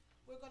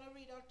 We're going to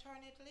read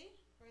alternately.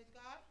 Praise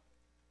God.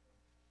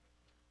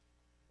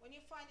 When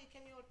you find it,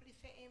 can you all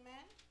please say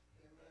amen?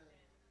 Amen.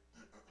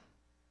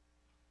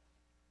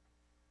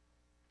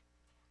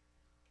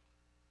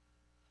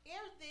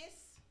 Hear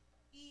this,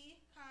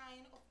 ye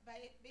kind of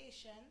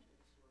Bashan.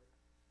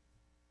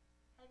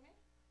 Pardon me?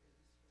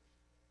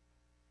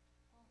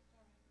 Oh,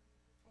 sorry.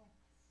 Oh, sorry.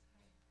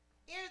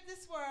 Hear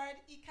this word,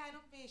 ye kind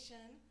of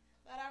Bashan,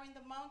 that are in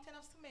the mountain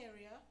of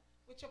Samaria,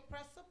 which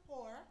oppress the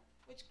poor,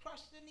 which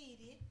crush the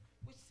needy,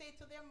 which say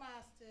to their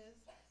masters,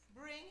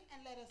 bring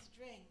and let us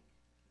drink.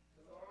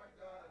 The Lord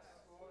God has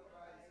sworn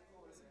by his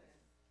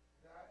holiness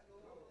that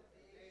though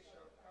they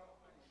shall come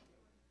unto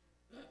you,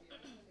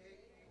 that he will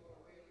take you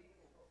away with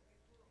hope,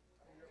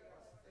 and your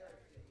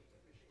posterity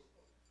with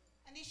shook.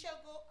 And he shall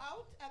go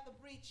out at the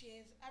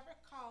breaches, every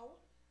cow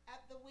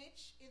at the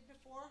which is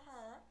before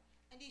her,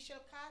 and he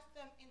shall cast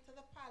them into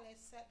the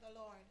palace, said the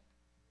Lord.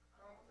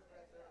 Come to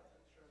better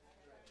and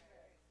transgress,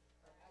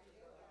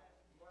 accuse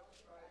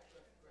multiply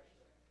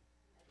transgression,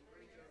 to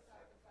bring your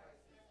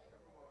sacrifices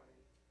every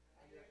morning,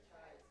 and your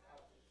tithes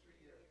after 3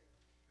 years.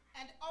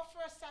 And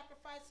offer a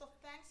sacrifice of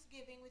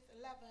thanksgiving with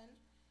leaven,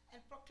 and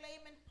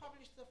proclaim and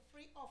publish the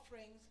free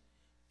offerings,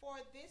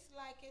 for this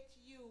liketh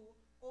you,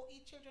 O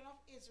ye children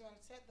of Israel,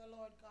 said the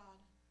Lord God.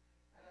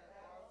 And I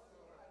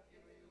also have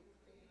given you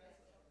cleanness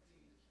of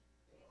teeth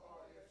in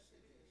all your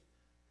cities,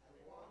 and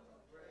want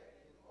of bread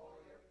in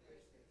all your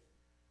places.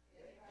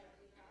 Yet have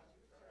you not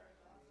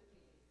returned unto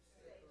me,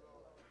 saith the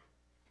Lord.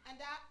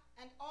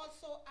 And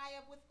also I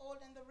have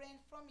withholden the rain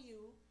from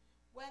you,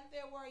 when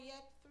there were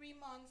yet 3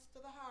 months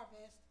to the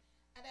harvest,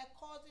 and I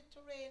caused it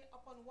to rain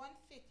upon one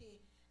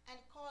city, and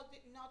caused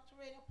it not to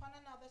rain upon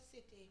another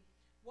city.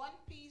 One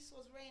piece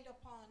was rained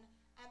upon,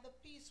 and the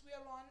piece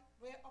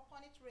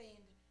whereupon it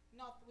rained,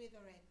 not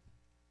withereth.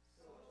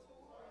 So 2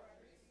 or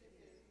 3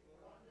 cities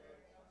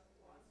wandered unto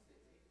one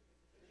city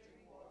to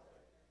drink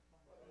water,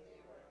 but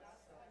they were not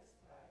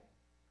satisfied.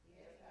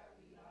 Yet have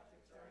ye not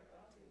returned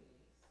unto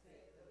me,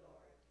 saith the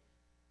Lord.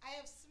 I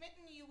have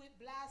smitten you with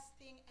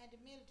blasting and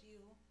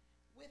mildew,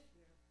 with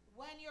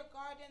when your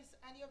gardens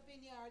and your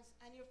vineyards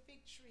and your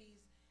fig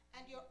trees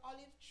and your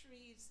olive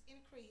trees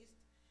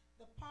increased,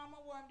 the palmer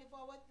worm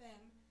devoured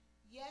them,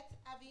 yet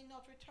have ye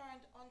not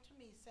returned unto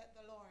me, said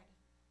the Lord.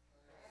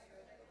 I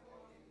set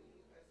among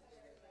you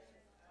pestilence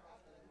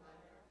after the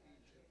manner of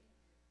Egypt.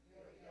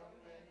 Your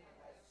young men have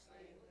I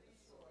slain with the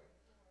sword,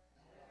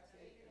 and have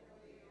taken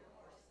away your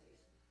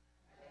horses,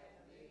 and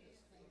have made the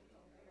stink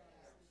of your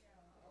camps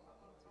come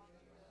upon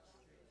you in the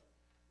street.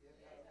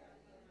 Yet have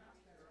ye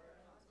not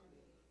returned unto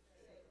me,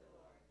 saith the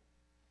Lord.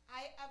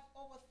 I have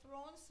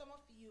overthrown some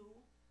of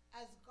you,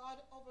 as God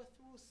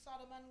overthrew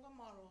Sodom and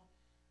Gomorrah,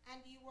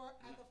 and ye were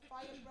as a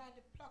firebrand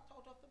plucked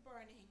out of the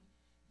burning.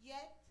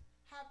 Yet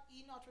have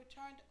ye not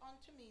returned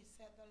unto me,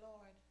 said the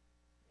Lord.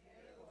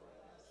 Therefore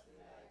thus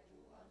will I do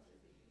unto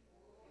thee,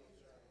 O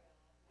Israel,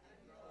 and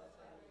because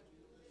I will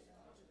do this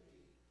unto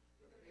thee,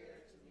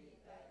 prepare to meet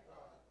thy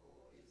God,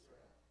 O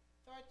Israel.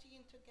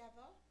 13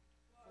 together.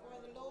 For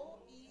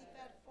lo, he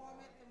that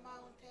formeth the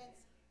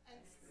mountains,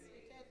 and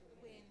sitteth the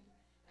wind,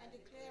 and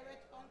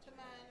declareth unto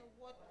man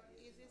what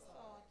is his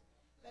thought,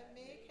 that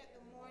maketh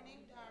the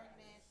morning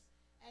darkness,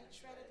 and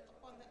treadeth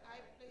upon the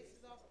high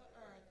places of the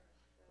earth.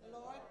 The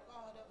Lord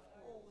God of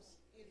hosts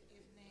is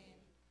his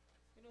name.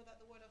 We know that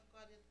the word of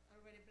God is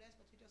already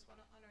blessed, but we just want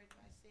to honor it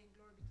by saying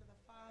glory be to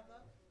the Father,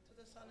 to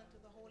the Son, and to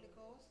the Holy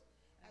Ghost,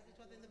 as it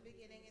was in the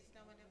beginning, is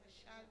now, and ever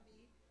shall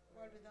be,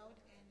 world without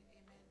end.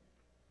 Amen.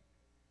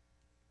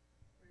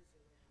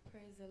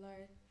 Praise the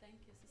Lord.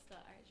 Thank you, Sister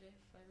RJ,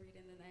 for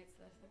reading the night's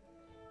lesson.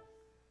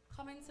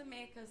 Coming to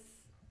make us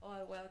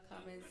all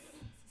welcome is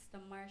Sister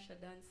Marsha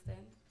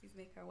Dunstan. Please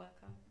make her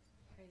welcome.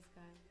 Praise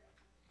God.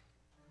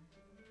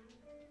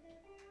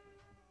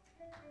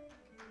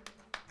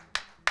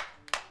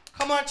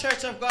 Come on,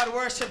 Church of God,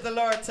 worship the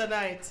Lord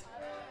tonight.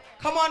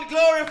 Come on,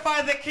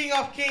 glorify the King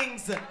of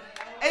Kings.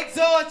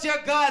 Exalt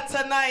your God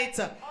tonight.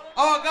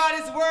 Our God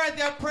is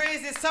worthy of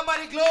praises.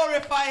 Somebody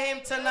glorify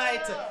him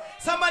tonight.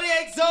 Somebody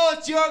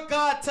exalt your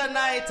God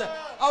tonight.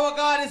 Our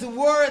God is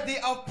worthy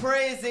of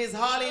praises.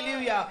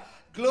 Hallelujah.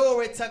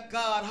 Glory to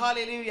God.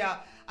 Hallelujah.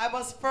 I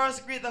must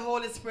first greet the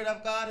Holy Spirit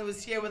of God who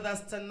is here with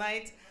us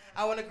tonight.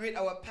 I want to greet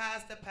our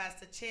pastor,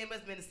 Pastor Chambers,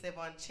 Minister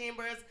Yvonne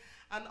Chambers,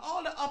 and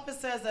all the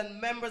officers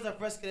and members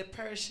of Rescue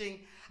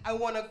Perishing. I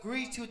want to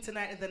greet you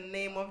tonight in the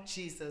name of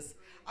Jesus.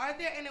 Are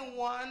there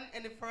anyone,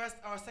 any first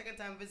or second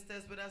time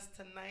visitors with us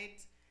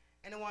tonight?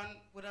 Anyone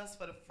with us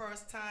for the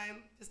first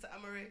time? Sister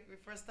Amory,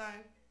 first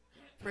time?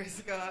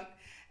 Praise God.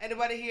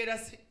 Anybody here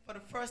that's for the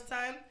first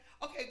time?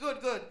 Okay,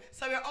 good, good.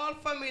 So we're all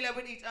familiar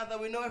with each other.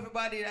 We know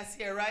everybody that's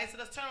here, right? So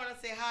just turn around and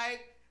say hi,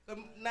 good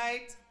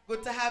night,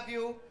 good to have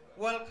you.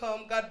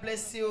 Welcome, God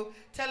bless you.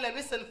 Tell them,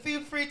 listen,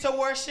 feel free to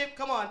worship.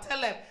 Come on,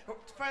 tell them.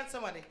 Find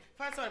somebody,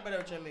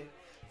 Brother Jimmy.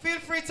 Feel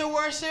free to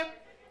worship.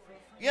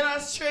 You're not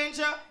a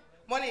stranger.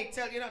 Monique,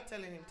 you're not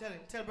telling him.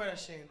 Tell Brother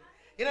Shane.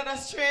 You're not a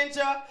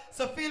stranger,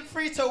 so feel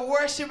free to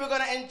worship. We're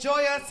going to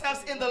enjoy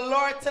ourselves in the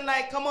Lord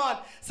tonight. Come on,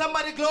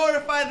 somebody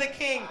glorify the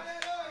King.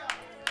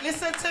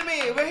 Listen to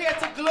me. We're here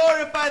to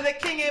glorify the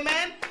King.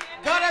 Amen.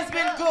 God has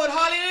been good.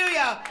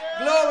 Hallelujah.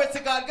 Glory to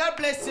God. God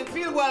bless you.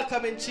 Feel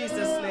welcome in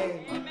Jesus'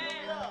 name.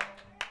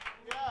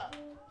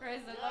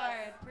 Praise the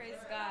Lord. Praise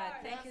God.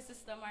 Thank you,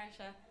 Sister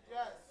Marsha.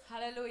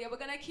 Hallelujah. We're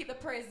going to keep the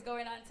praise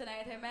going on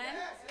tonight. Amen.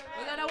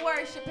 We're going to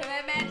worship Him.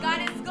 Amen.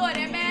 God is good.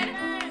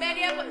 Amen.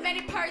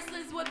 Many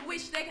persons would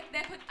wish they could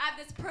have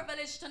this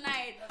privilege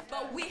tonight,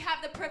 but we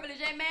have the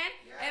privilege. Amen.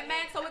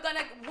 Amen. So we're going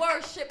to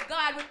worship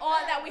God with all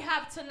that we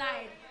have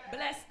tonight.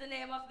 Bless the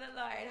name of the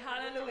Lord.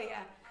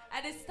 Hallelujah.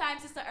 At this time,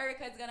 Sister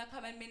Erica is going to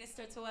come and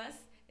minister to us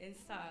in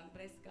song.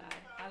 Bless God.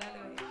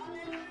 Hallelujah.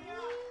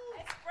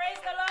 Let's praise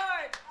the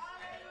Lord.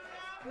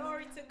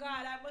 Glory to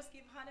God. I must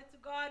give honor to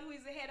God who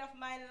is the head of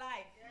my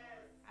life.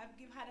 I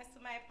give honor to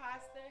my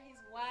pastor, his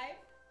wife.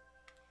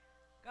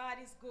 God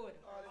is good.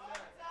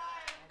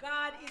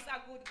 God is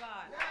a good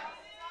God.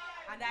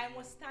 And I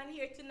must stand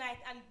here tonight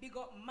and big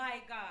up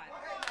my God.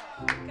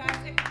 Because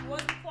if it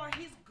wasn't for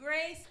His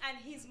grace and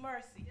His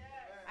mercy,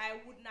 I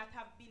would not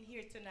have been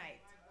here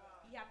tonight.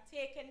 He has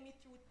taken me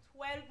through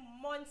 12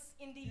 months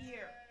in the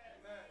year.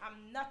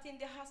 I'm not in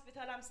the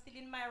hospital. I'm still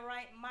in my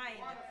right mind.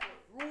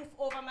 Roof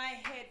over my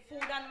head,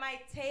 food on my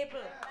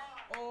table.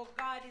 Oh,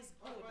 God is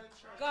good.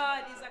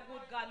 God is a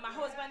good God. My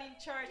husband in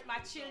church, my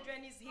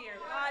children is here.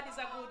 God is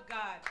a good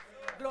God.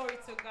 Glory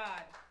to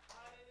God.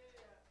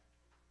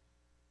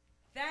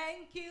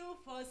 Thank you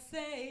for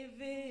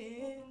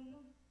saving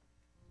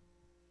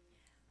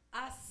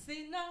a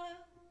sinner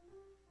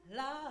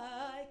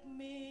like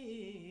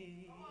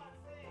me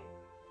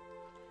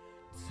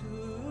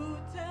to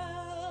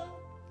tell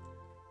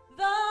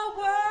the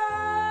world,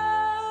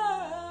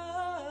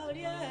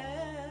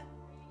 yeah,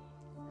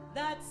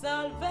 that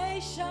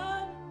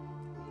salvation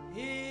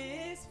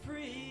is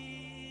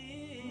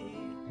free.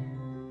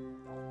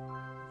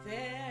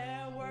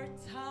 There were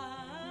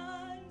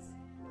times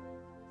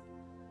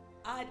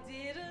I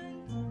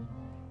didn't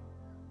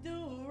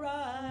do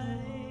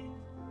right.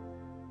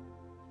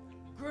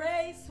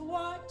 Grace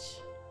watch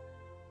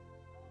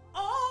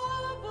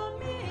over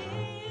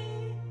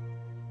me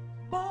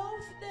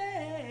both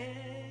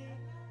day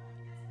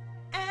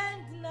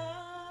and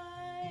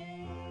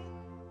night.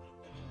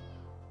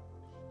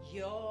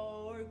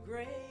 Your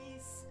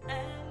grace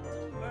and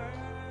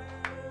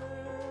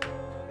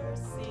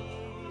mercy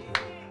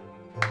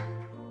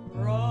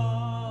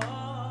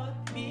brought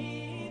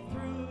me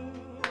through.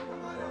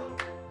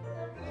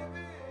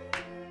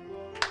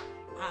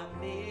 I'm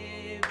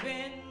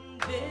living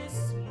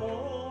this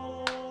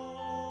moment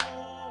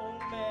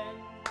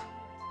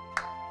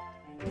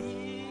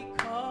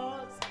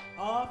because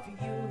of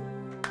you.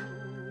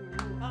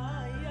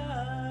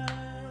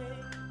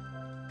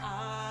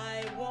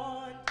 I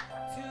want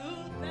to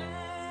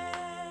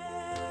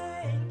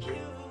thank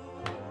you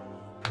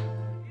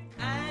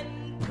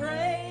and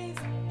praise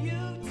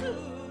you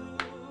too.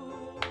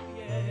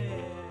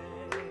 Yeah.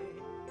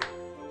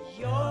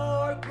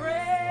 Your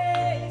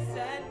grace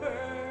and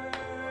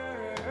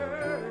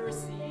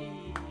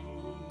mercy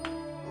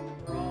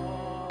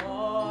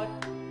brought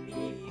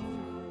me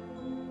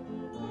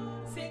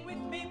through. Sing with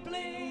me,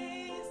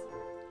 please.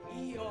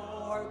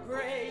 Your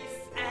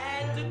grace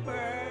and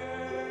mercy,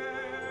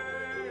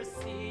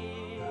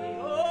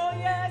 oh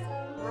yes,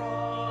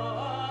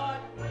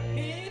 brought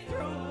me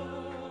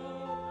through.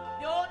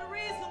 The only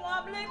reason why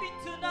I'm living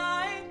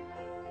tonight,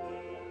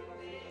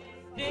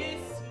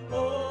 this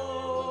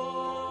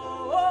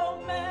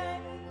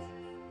moment,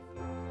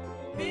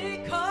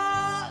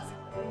 because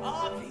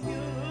of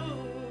you.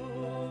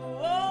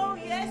 Oh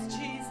yes,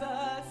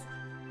 Jesus,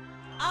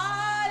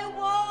 I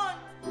want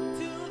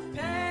to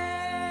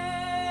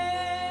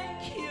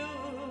thank you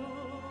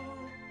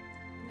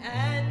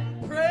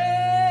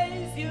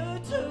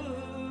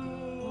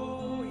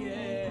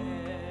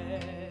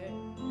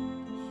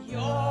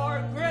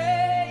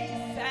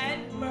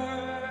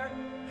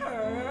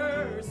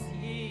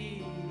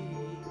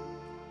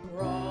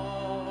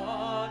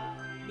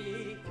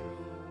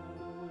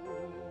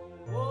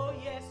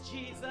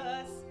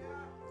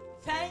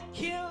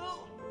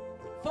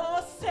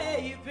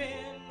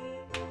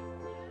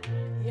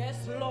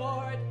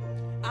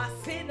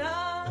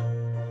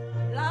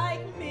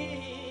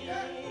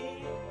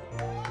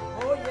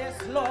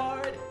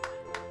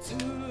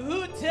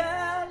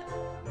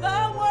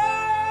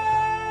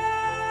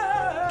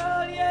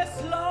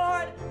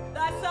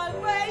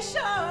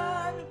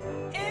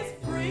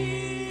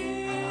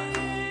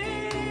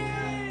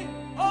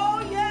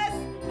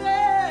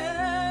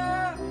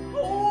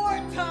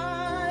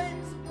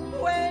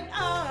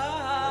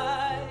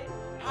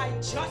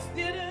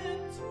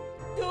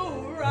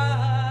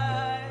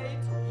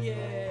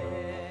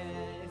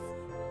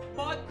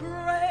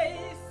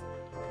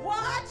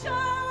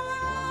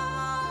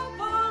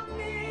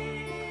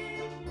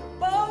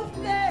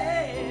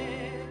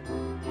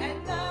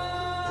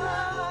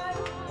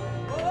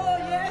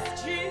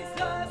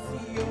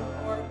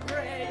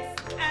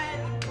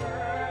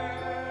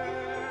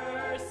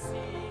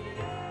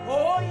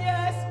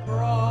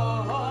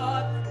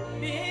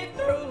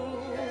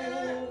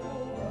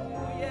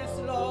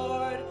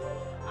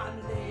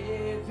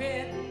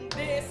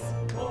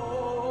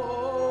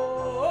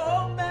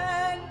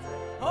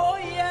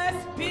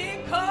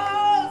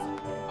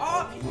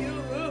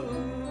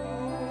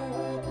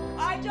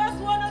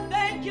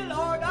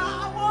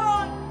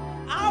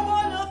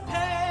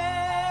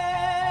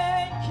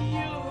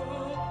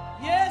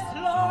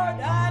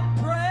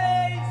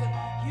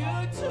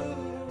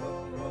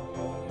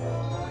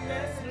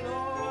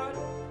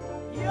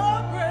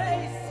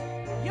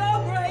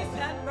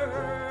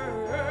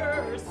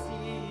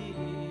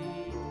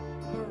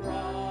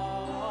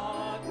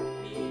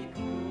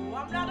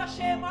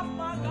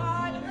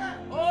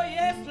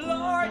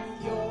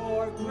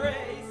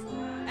grace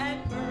and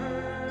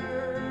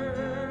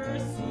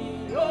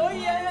mercy, oh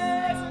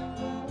yes,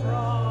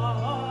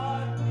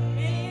 brought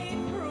me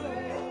through.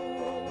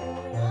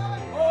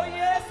 Oh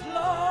yes,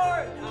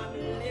 Lord,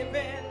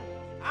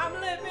 I'm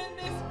living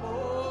this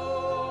moment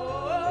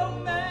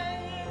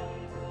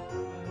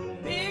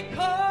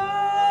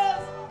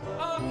because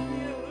of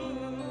you.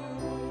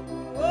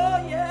 Oh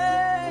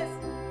yes,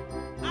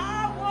 I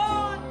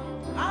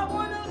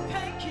want to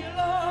thank you,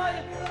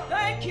 Lord.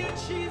 Thank you,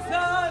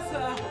 Jesus.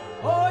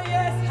 Oh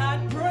yes,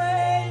 and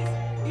praise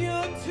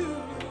you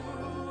too.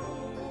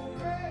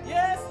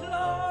 Yes,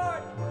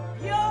 Lord,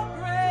 your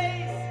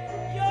grace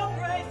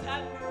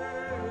and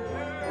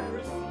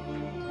mercy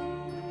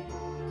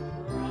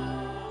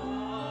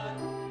brought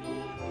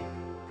me.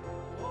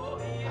 Oh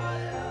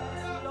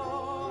yes,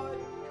 Lord,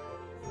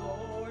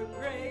 your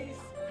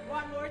grace.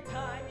 One more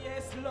time,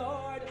 yes,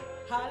 Lord.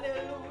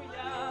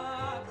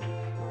 Hallelujah.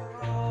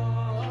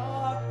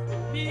 Brought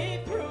me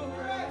through.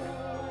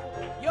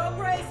 Your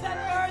grace and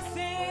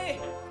mercy,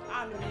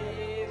 I'm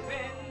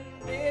living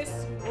this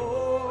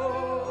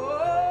moment.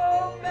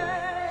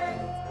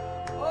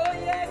 Oh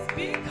yes,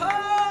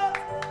 because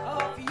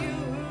of you.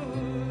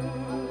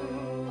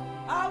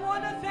 I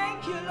want to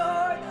thank you,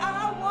 Lord.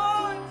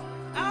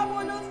 I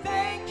want to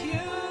thank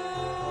you,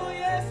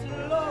 yes,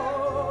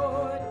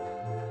 Lord,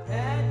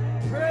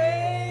 and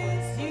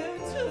praise you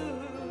too.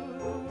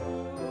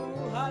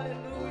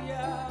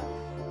 Hallelujah.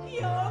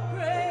 Your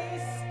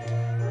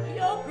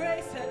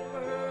grace and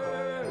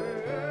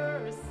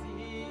mercy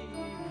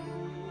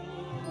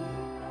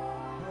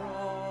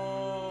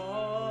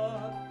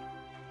brought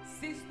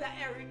Sister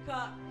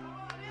Erica.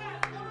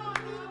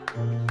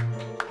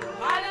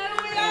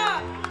 Hallelujah.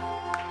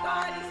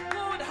 God is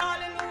good.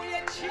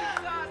 Hallelujah,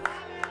 Jesus.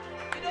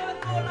 You don't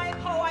know like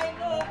how I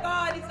know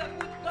God is a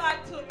good God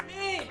to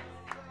me.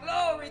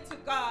 Glory to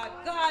God.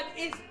 God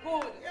is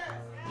good.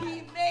 He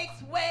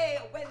makes way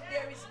when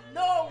there is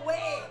no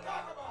way.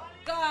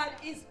 God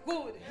is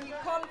good. He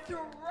comes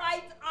through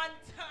right on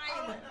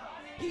time.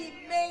 He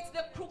makes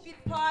the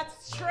crooked path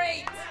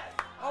straight.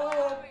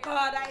 Oh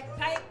God, I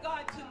thank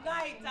God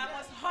tonight. I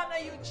must honor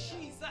you,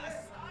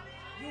 Jesus.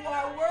 You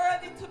are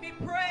worthy to be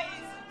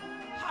praised.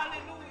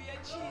 Hallelujah,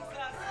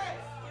 Jesus.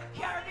 You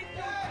carried me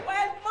through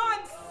 12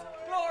 months.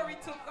 Glory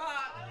to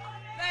God.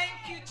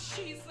 Thank you,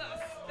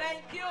 Jesus.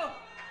 Thank you.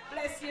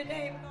 Bless your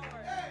name, Lord.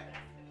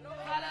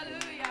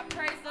 Hallelujah.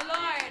 Praise the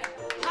Lord.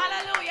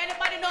 Hallelujah.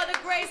 Anybody know the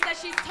grace that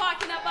she's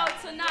talking about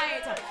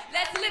tonight?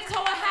 Let's lift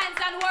our hands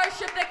and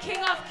worship the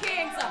King of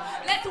Kings.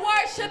 Let's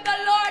worship the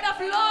Lord of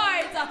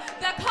Lords,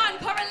 the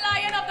conquering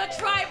Lion of the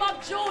tribe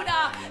of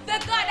Judah, the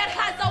God that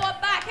has our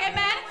back.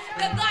 Amen.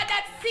 The God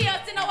that sees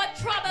us in our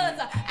troubles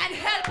and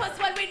help us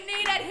when we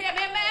needed him.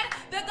 Amen.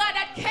 The God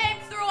that came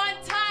through on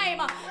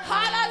time.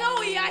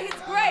 Hallelujah. His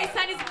grace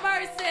and his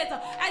mercies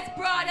has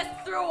brought us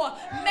through.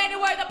 Many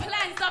were the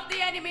plans of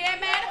the enemy.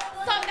 Amen.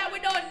 Some that we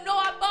don't know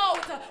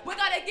about. We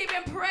got to give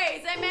him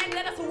praise. Amen.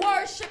 Let us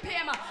worship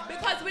him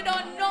because we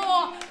don't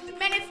know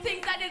many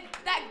things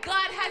that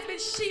God has been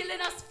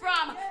shielding us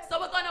from. So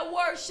we're going to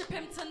worship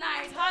him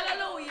tonight.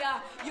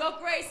 Hallelujah. Your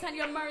grace and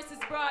your mercies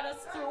brought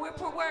us through. We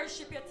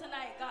worship you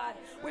tonight, God.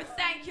 We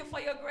thank you for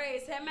your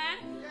grace.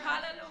 Amen.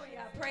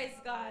 Hallelujah. Praise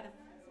God.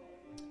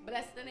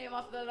 Bless the name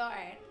of the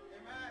Lord.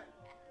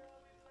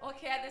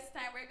 Okay, at this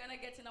time we're going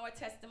to get in our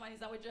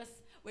testimonies, and we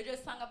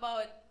just sang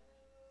about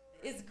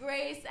his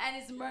grace and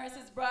his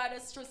mercies brought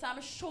us through. So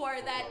I'm sure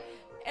that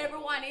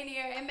everyone in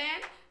here,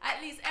 amen, at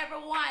least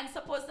everyone's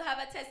supposed to have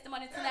a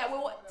testimony tonight.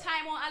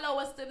 Time won't allow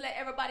us to let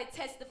everybody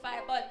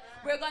testify, but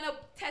we're going to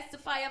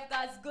testify of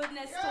God's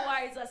goodness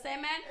towards us,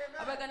 amen?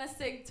 And we're going to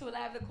sing two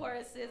live the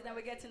choruses, then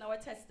we get in our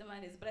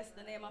testimonies. Bless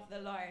the name of the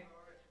Lord.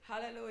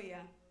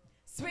 Hallelujah.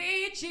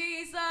 Sweet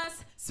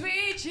Jesus,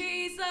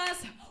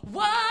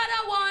 what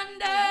a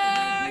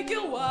wonder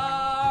you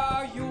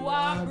are. You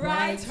are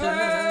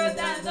brighter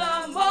than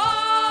the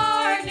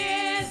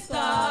morning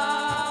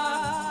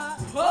star.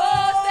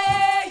 Oh,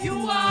 there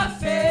you are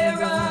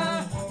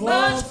fairer,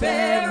 much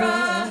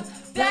fairer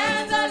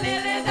than the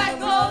lily that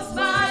goes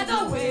by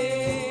the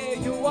way.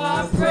 You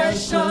are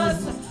precious,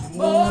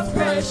 more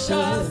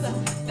precious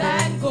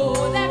than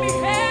gold. Let me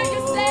hear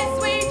you say,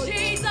 sweet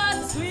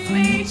Jesus,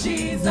 sweet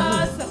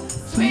Jesus.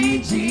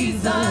 Sweet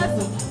Jesus,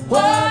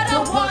 what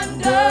a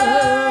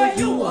wonder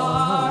you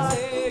are.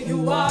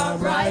 You are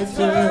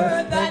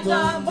brighter than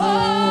the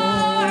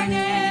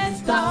morning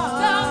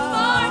star. The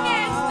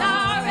morning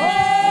star.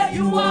 Oh,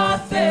 you are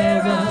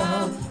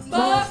fairer,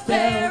 more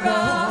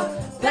fairer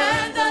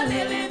than the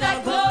lily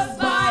that goes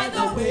by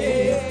the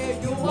way.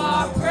 You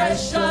are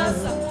precious,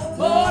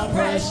 more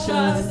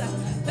precious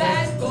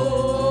than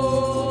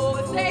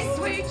gold. Say,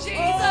 sweet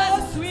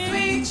Jesus,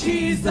 sweet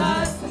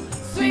Jesus.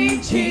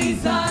 Sweet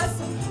Jesus,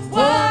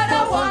 what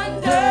a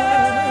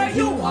wonder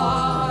you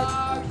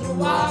are.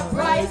 You are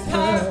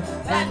brighter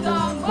than the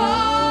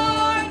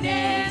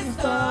morning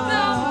star.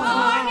 The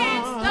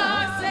morning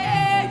star,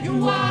 say you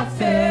are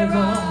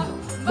fairer,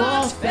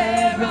 much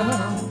fairer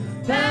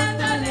than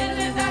the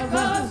lily that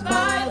goes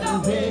by the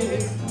way.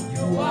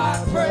 You are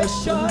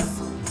precious,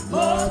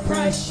 more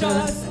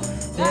precious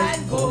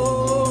than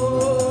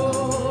gold.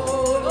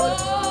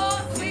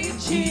 Oh, sweet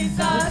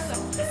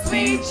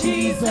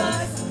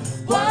Jesus,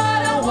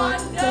 what a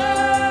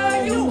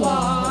wonder you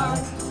are.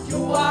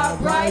 You are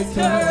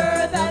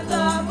brighter than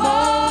the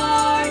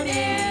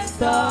morning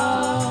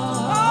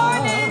star.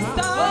 Morning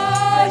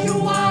star, oh,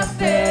 you are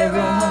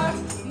fairer,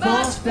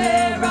 much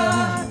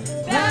fairer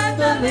than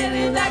the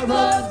lily that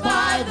goes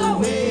by the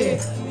way.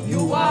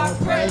 You are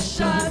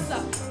precious,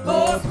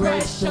 more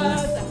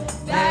precious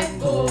than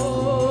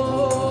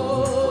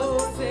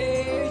gold.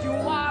 Say you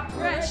are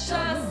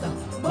precious,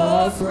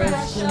 more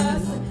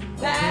precious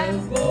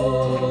than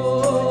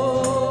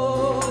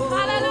gold.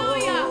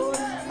 Hallelujah.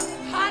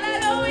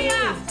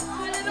 Hallelujah.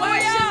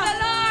 Worship the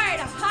Lord.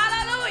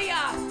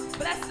 Hallelujah.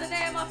 Bless the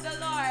name of the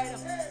Lord.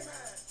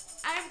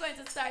 I'm going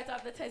to start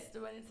off the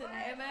testimony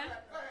tonight. Amen.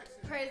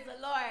 Praise the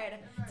Lord.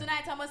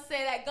 Tonight I must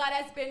say that God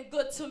has been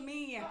good to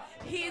me.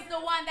 He's the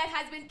one that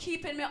has been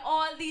keeping me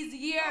all these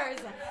years.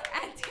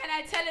 And can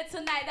I tell you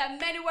tonight that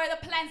many were the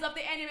plans of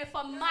the enemy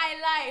for my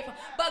life,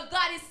 but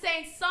God is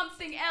saying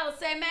something else.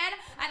 Amen.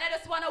 And I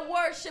just want to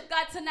worship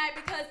God tonight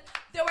because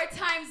there were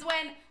times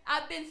when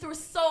I've been through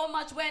so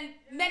much, when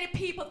many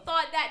people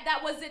thought that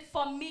that was it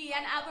for me,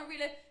 and I haven't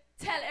really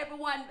tell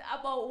everyone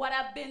about what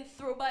I've been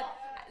through. But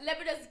let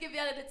me just give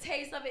you a little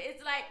taste of it.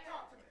 It's like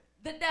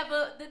the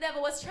devil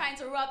was trying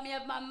to rob me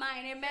of my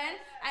mind, amen.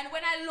 And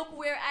when I look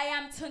where I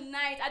am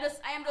tonight, I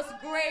am just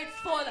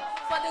grateful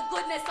for the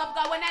goodness of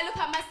God. When I look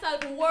at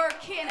myself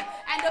working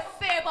and the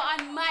favor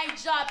on my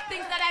job,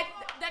 things that I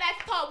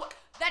thought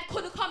that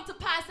couldn't come to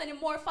pass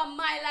anymore from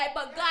my life,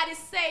 but God is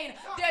saying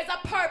there's a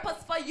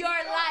purpose for your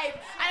life.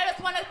 And I just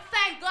want to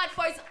thank God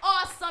for his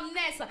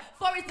awesomeness,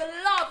 for his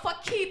love, for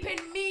keeping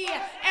me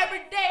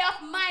every day of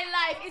my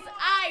life. His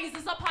eyes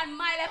is upon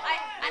my life,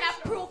 and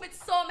I've proved it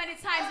so many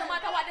times. No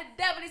matter what the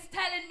devil is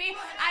telling me,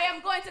 I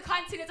am going to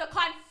continue to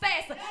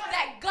confess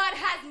that God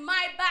has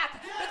my back,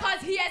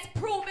 because he has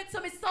proved it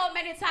to me so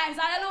many times.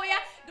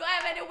 Hallelujah. Do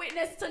I have any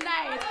witness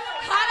tonight?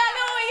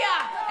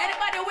 Hallelujah.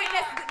 Anybody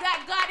witness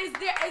that God is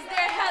there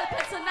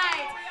helper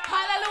tonight?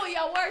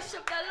 Hallelujah.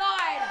 Worship the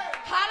Lord.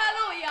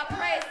 Hallelujah.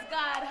 Praise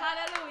God.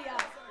 Hallelujah.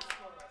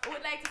 Who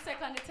would like to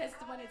second the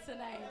testimony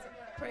tonight?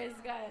 Praise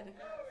God.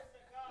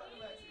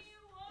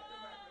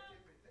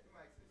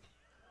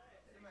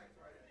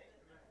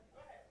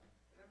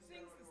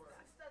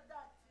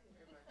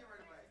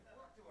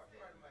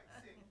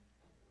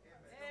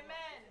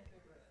 Amen.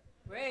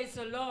 Praise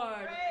the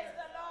Lord.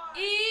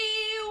 He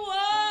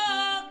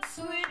walks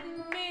with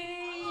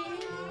me,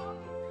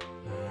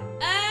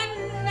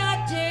 and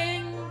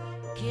nothing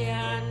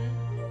can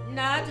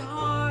not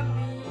harm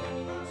me.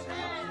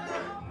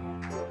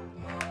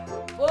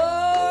 For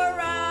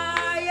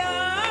I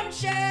am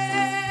sheltered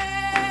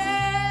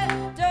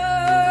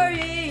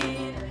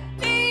in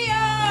the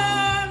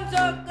arms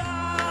of God.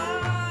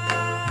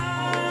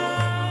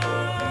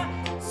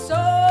 So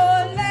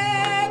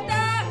let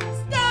the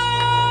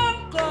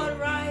storm go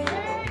right.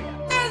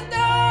 The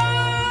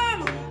storm,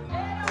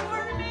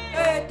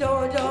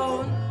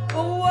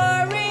 don't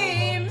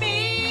worry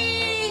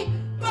me,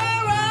 for I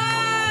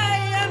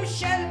am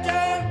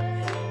sheltered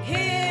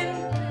in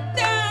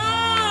the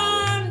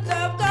arms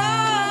of God.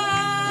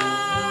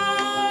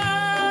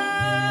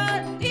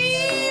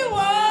 He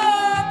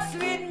walks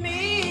with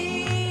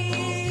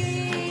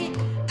me,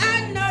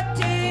 and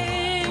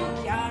nothing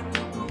can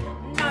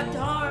not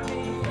harm me.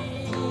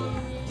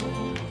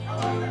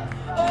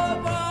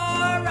 Oh,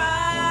 for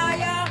I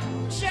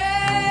am sheltered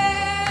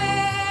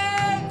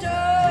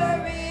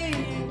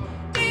in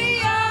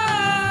the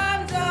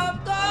arms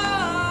of God.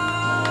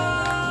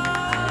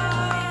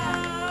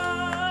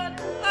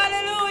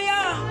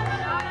 Hallelujah.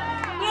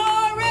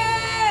 Glory.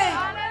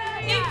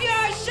 If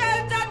you're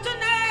sheltered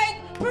tonight,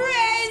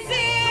 praise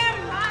him.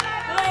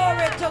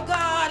 Glory to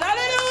God.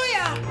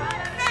 Hallelujah.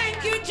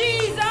 Thank you,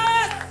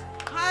 Jesus.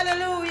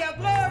 Hallelujah.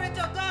 Glory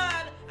to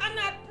God. I'm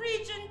not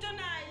preaching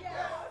tonight,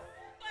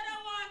 but I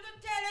want to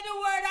tell you the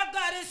word of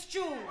God is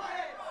true.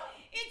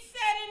 It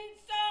said in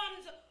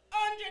Psalms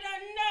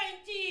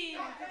 119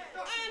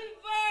 and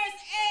verse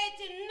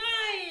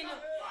 89,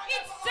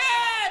 it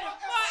said,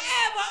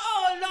 forever,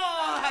 O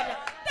Lord,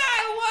 thy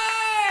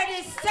word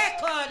is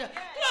settled.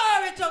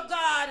 Glory to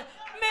God.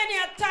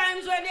 Many a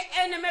times when the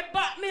enemy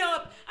backed me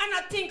up and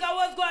I think I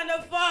was going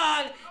to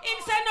fall, he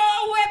said, no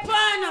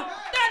weapon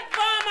that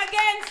form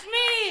against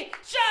me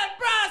shall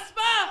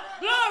prosper.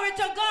 Glory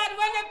to God.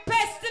 When the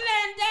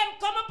pestilence them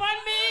come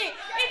upon me,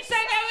 he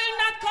said, they will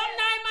not come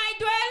nigh my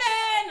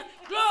dwelling.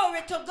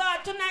 Glory to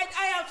God. Tonight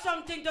I have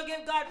something to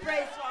give God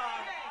praise for.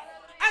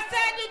 I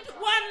said it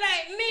one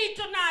like me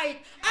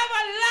tonight. I have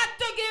a lot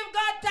to give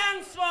God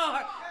thanks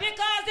for,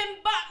 because him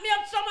backed me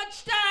up so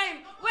much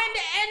time when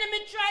the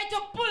enemy tried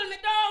to pull me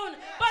down,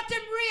 but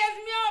him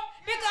raised me up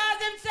because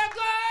him said,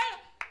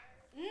 girl,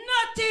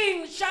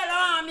 nothing shall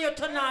harm you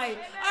tonight.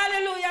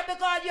 Hallelujah,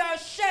 because you're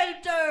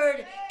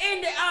sheltered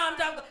in the arms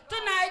of God.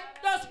 Tonight,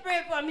 just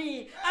pray for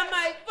me and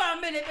my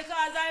family,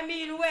 because I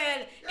mean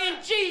well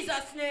in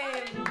Jesus'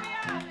 name.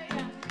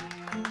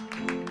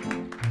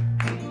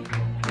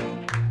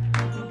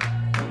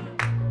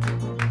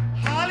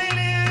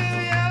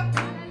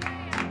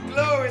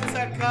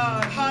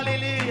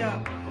 Hallelujah.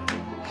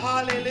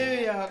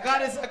 Hallelujah.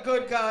 God is a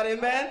good God.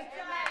 Amen.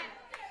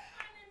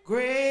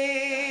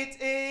 Great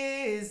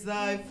is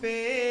thy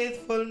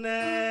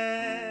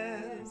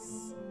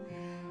faithfulness.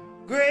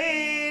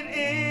 Great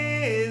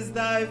is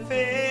thy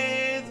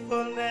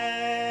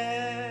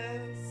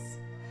faithfulness.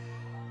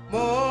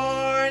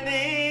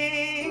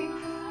 Morning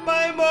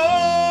by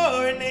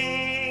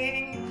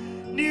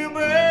morning, new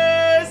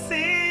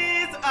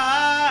mercies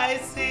I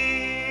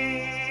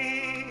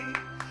see.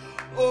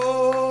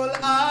 All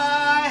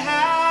I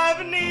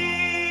have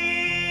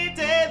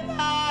needed,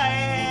 thy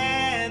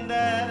hand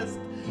hast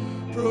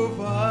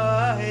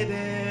provided.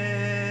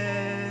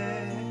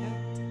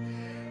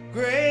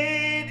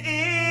 Great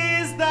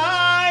is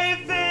thy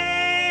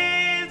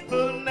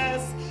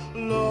faithfulness,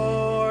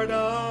 Lord,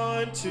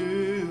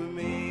 unto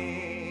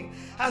me.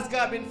 Has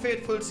God been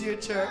faithful to you,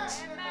 church?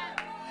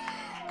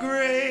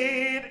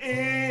 Great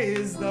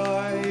is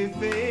thy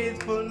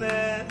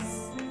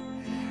faithfulness.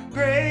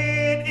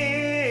 Great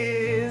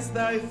is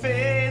thy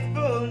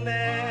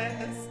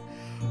faithfulness.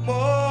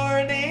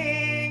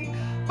 Morning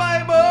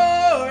by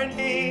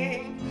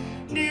morning,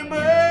 new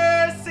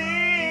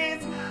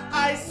mercies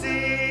I see.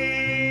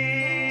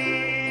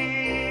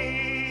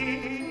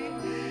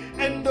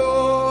 And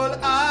all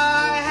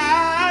I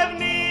have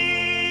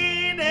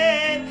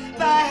needed,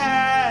 thy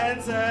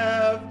hands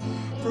have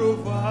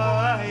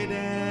provided.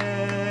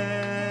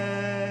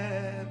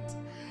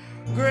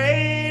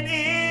 Great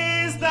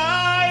is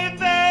thy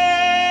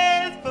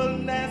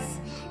faithfulness,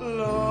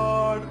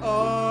 Lord,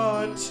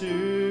 unto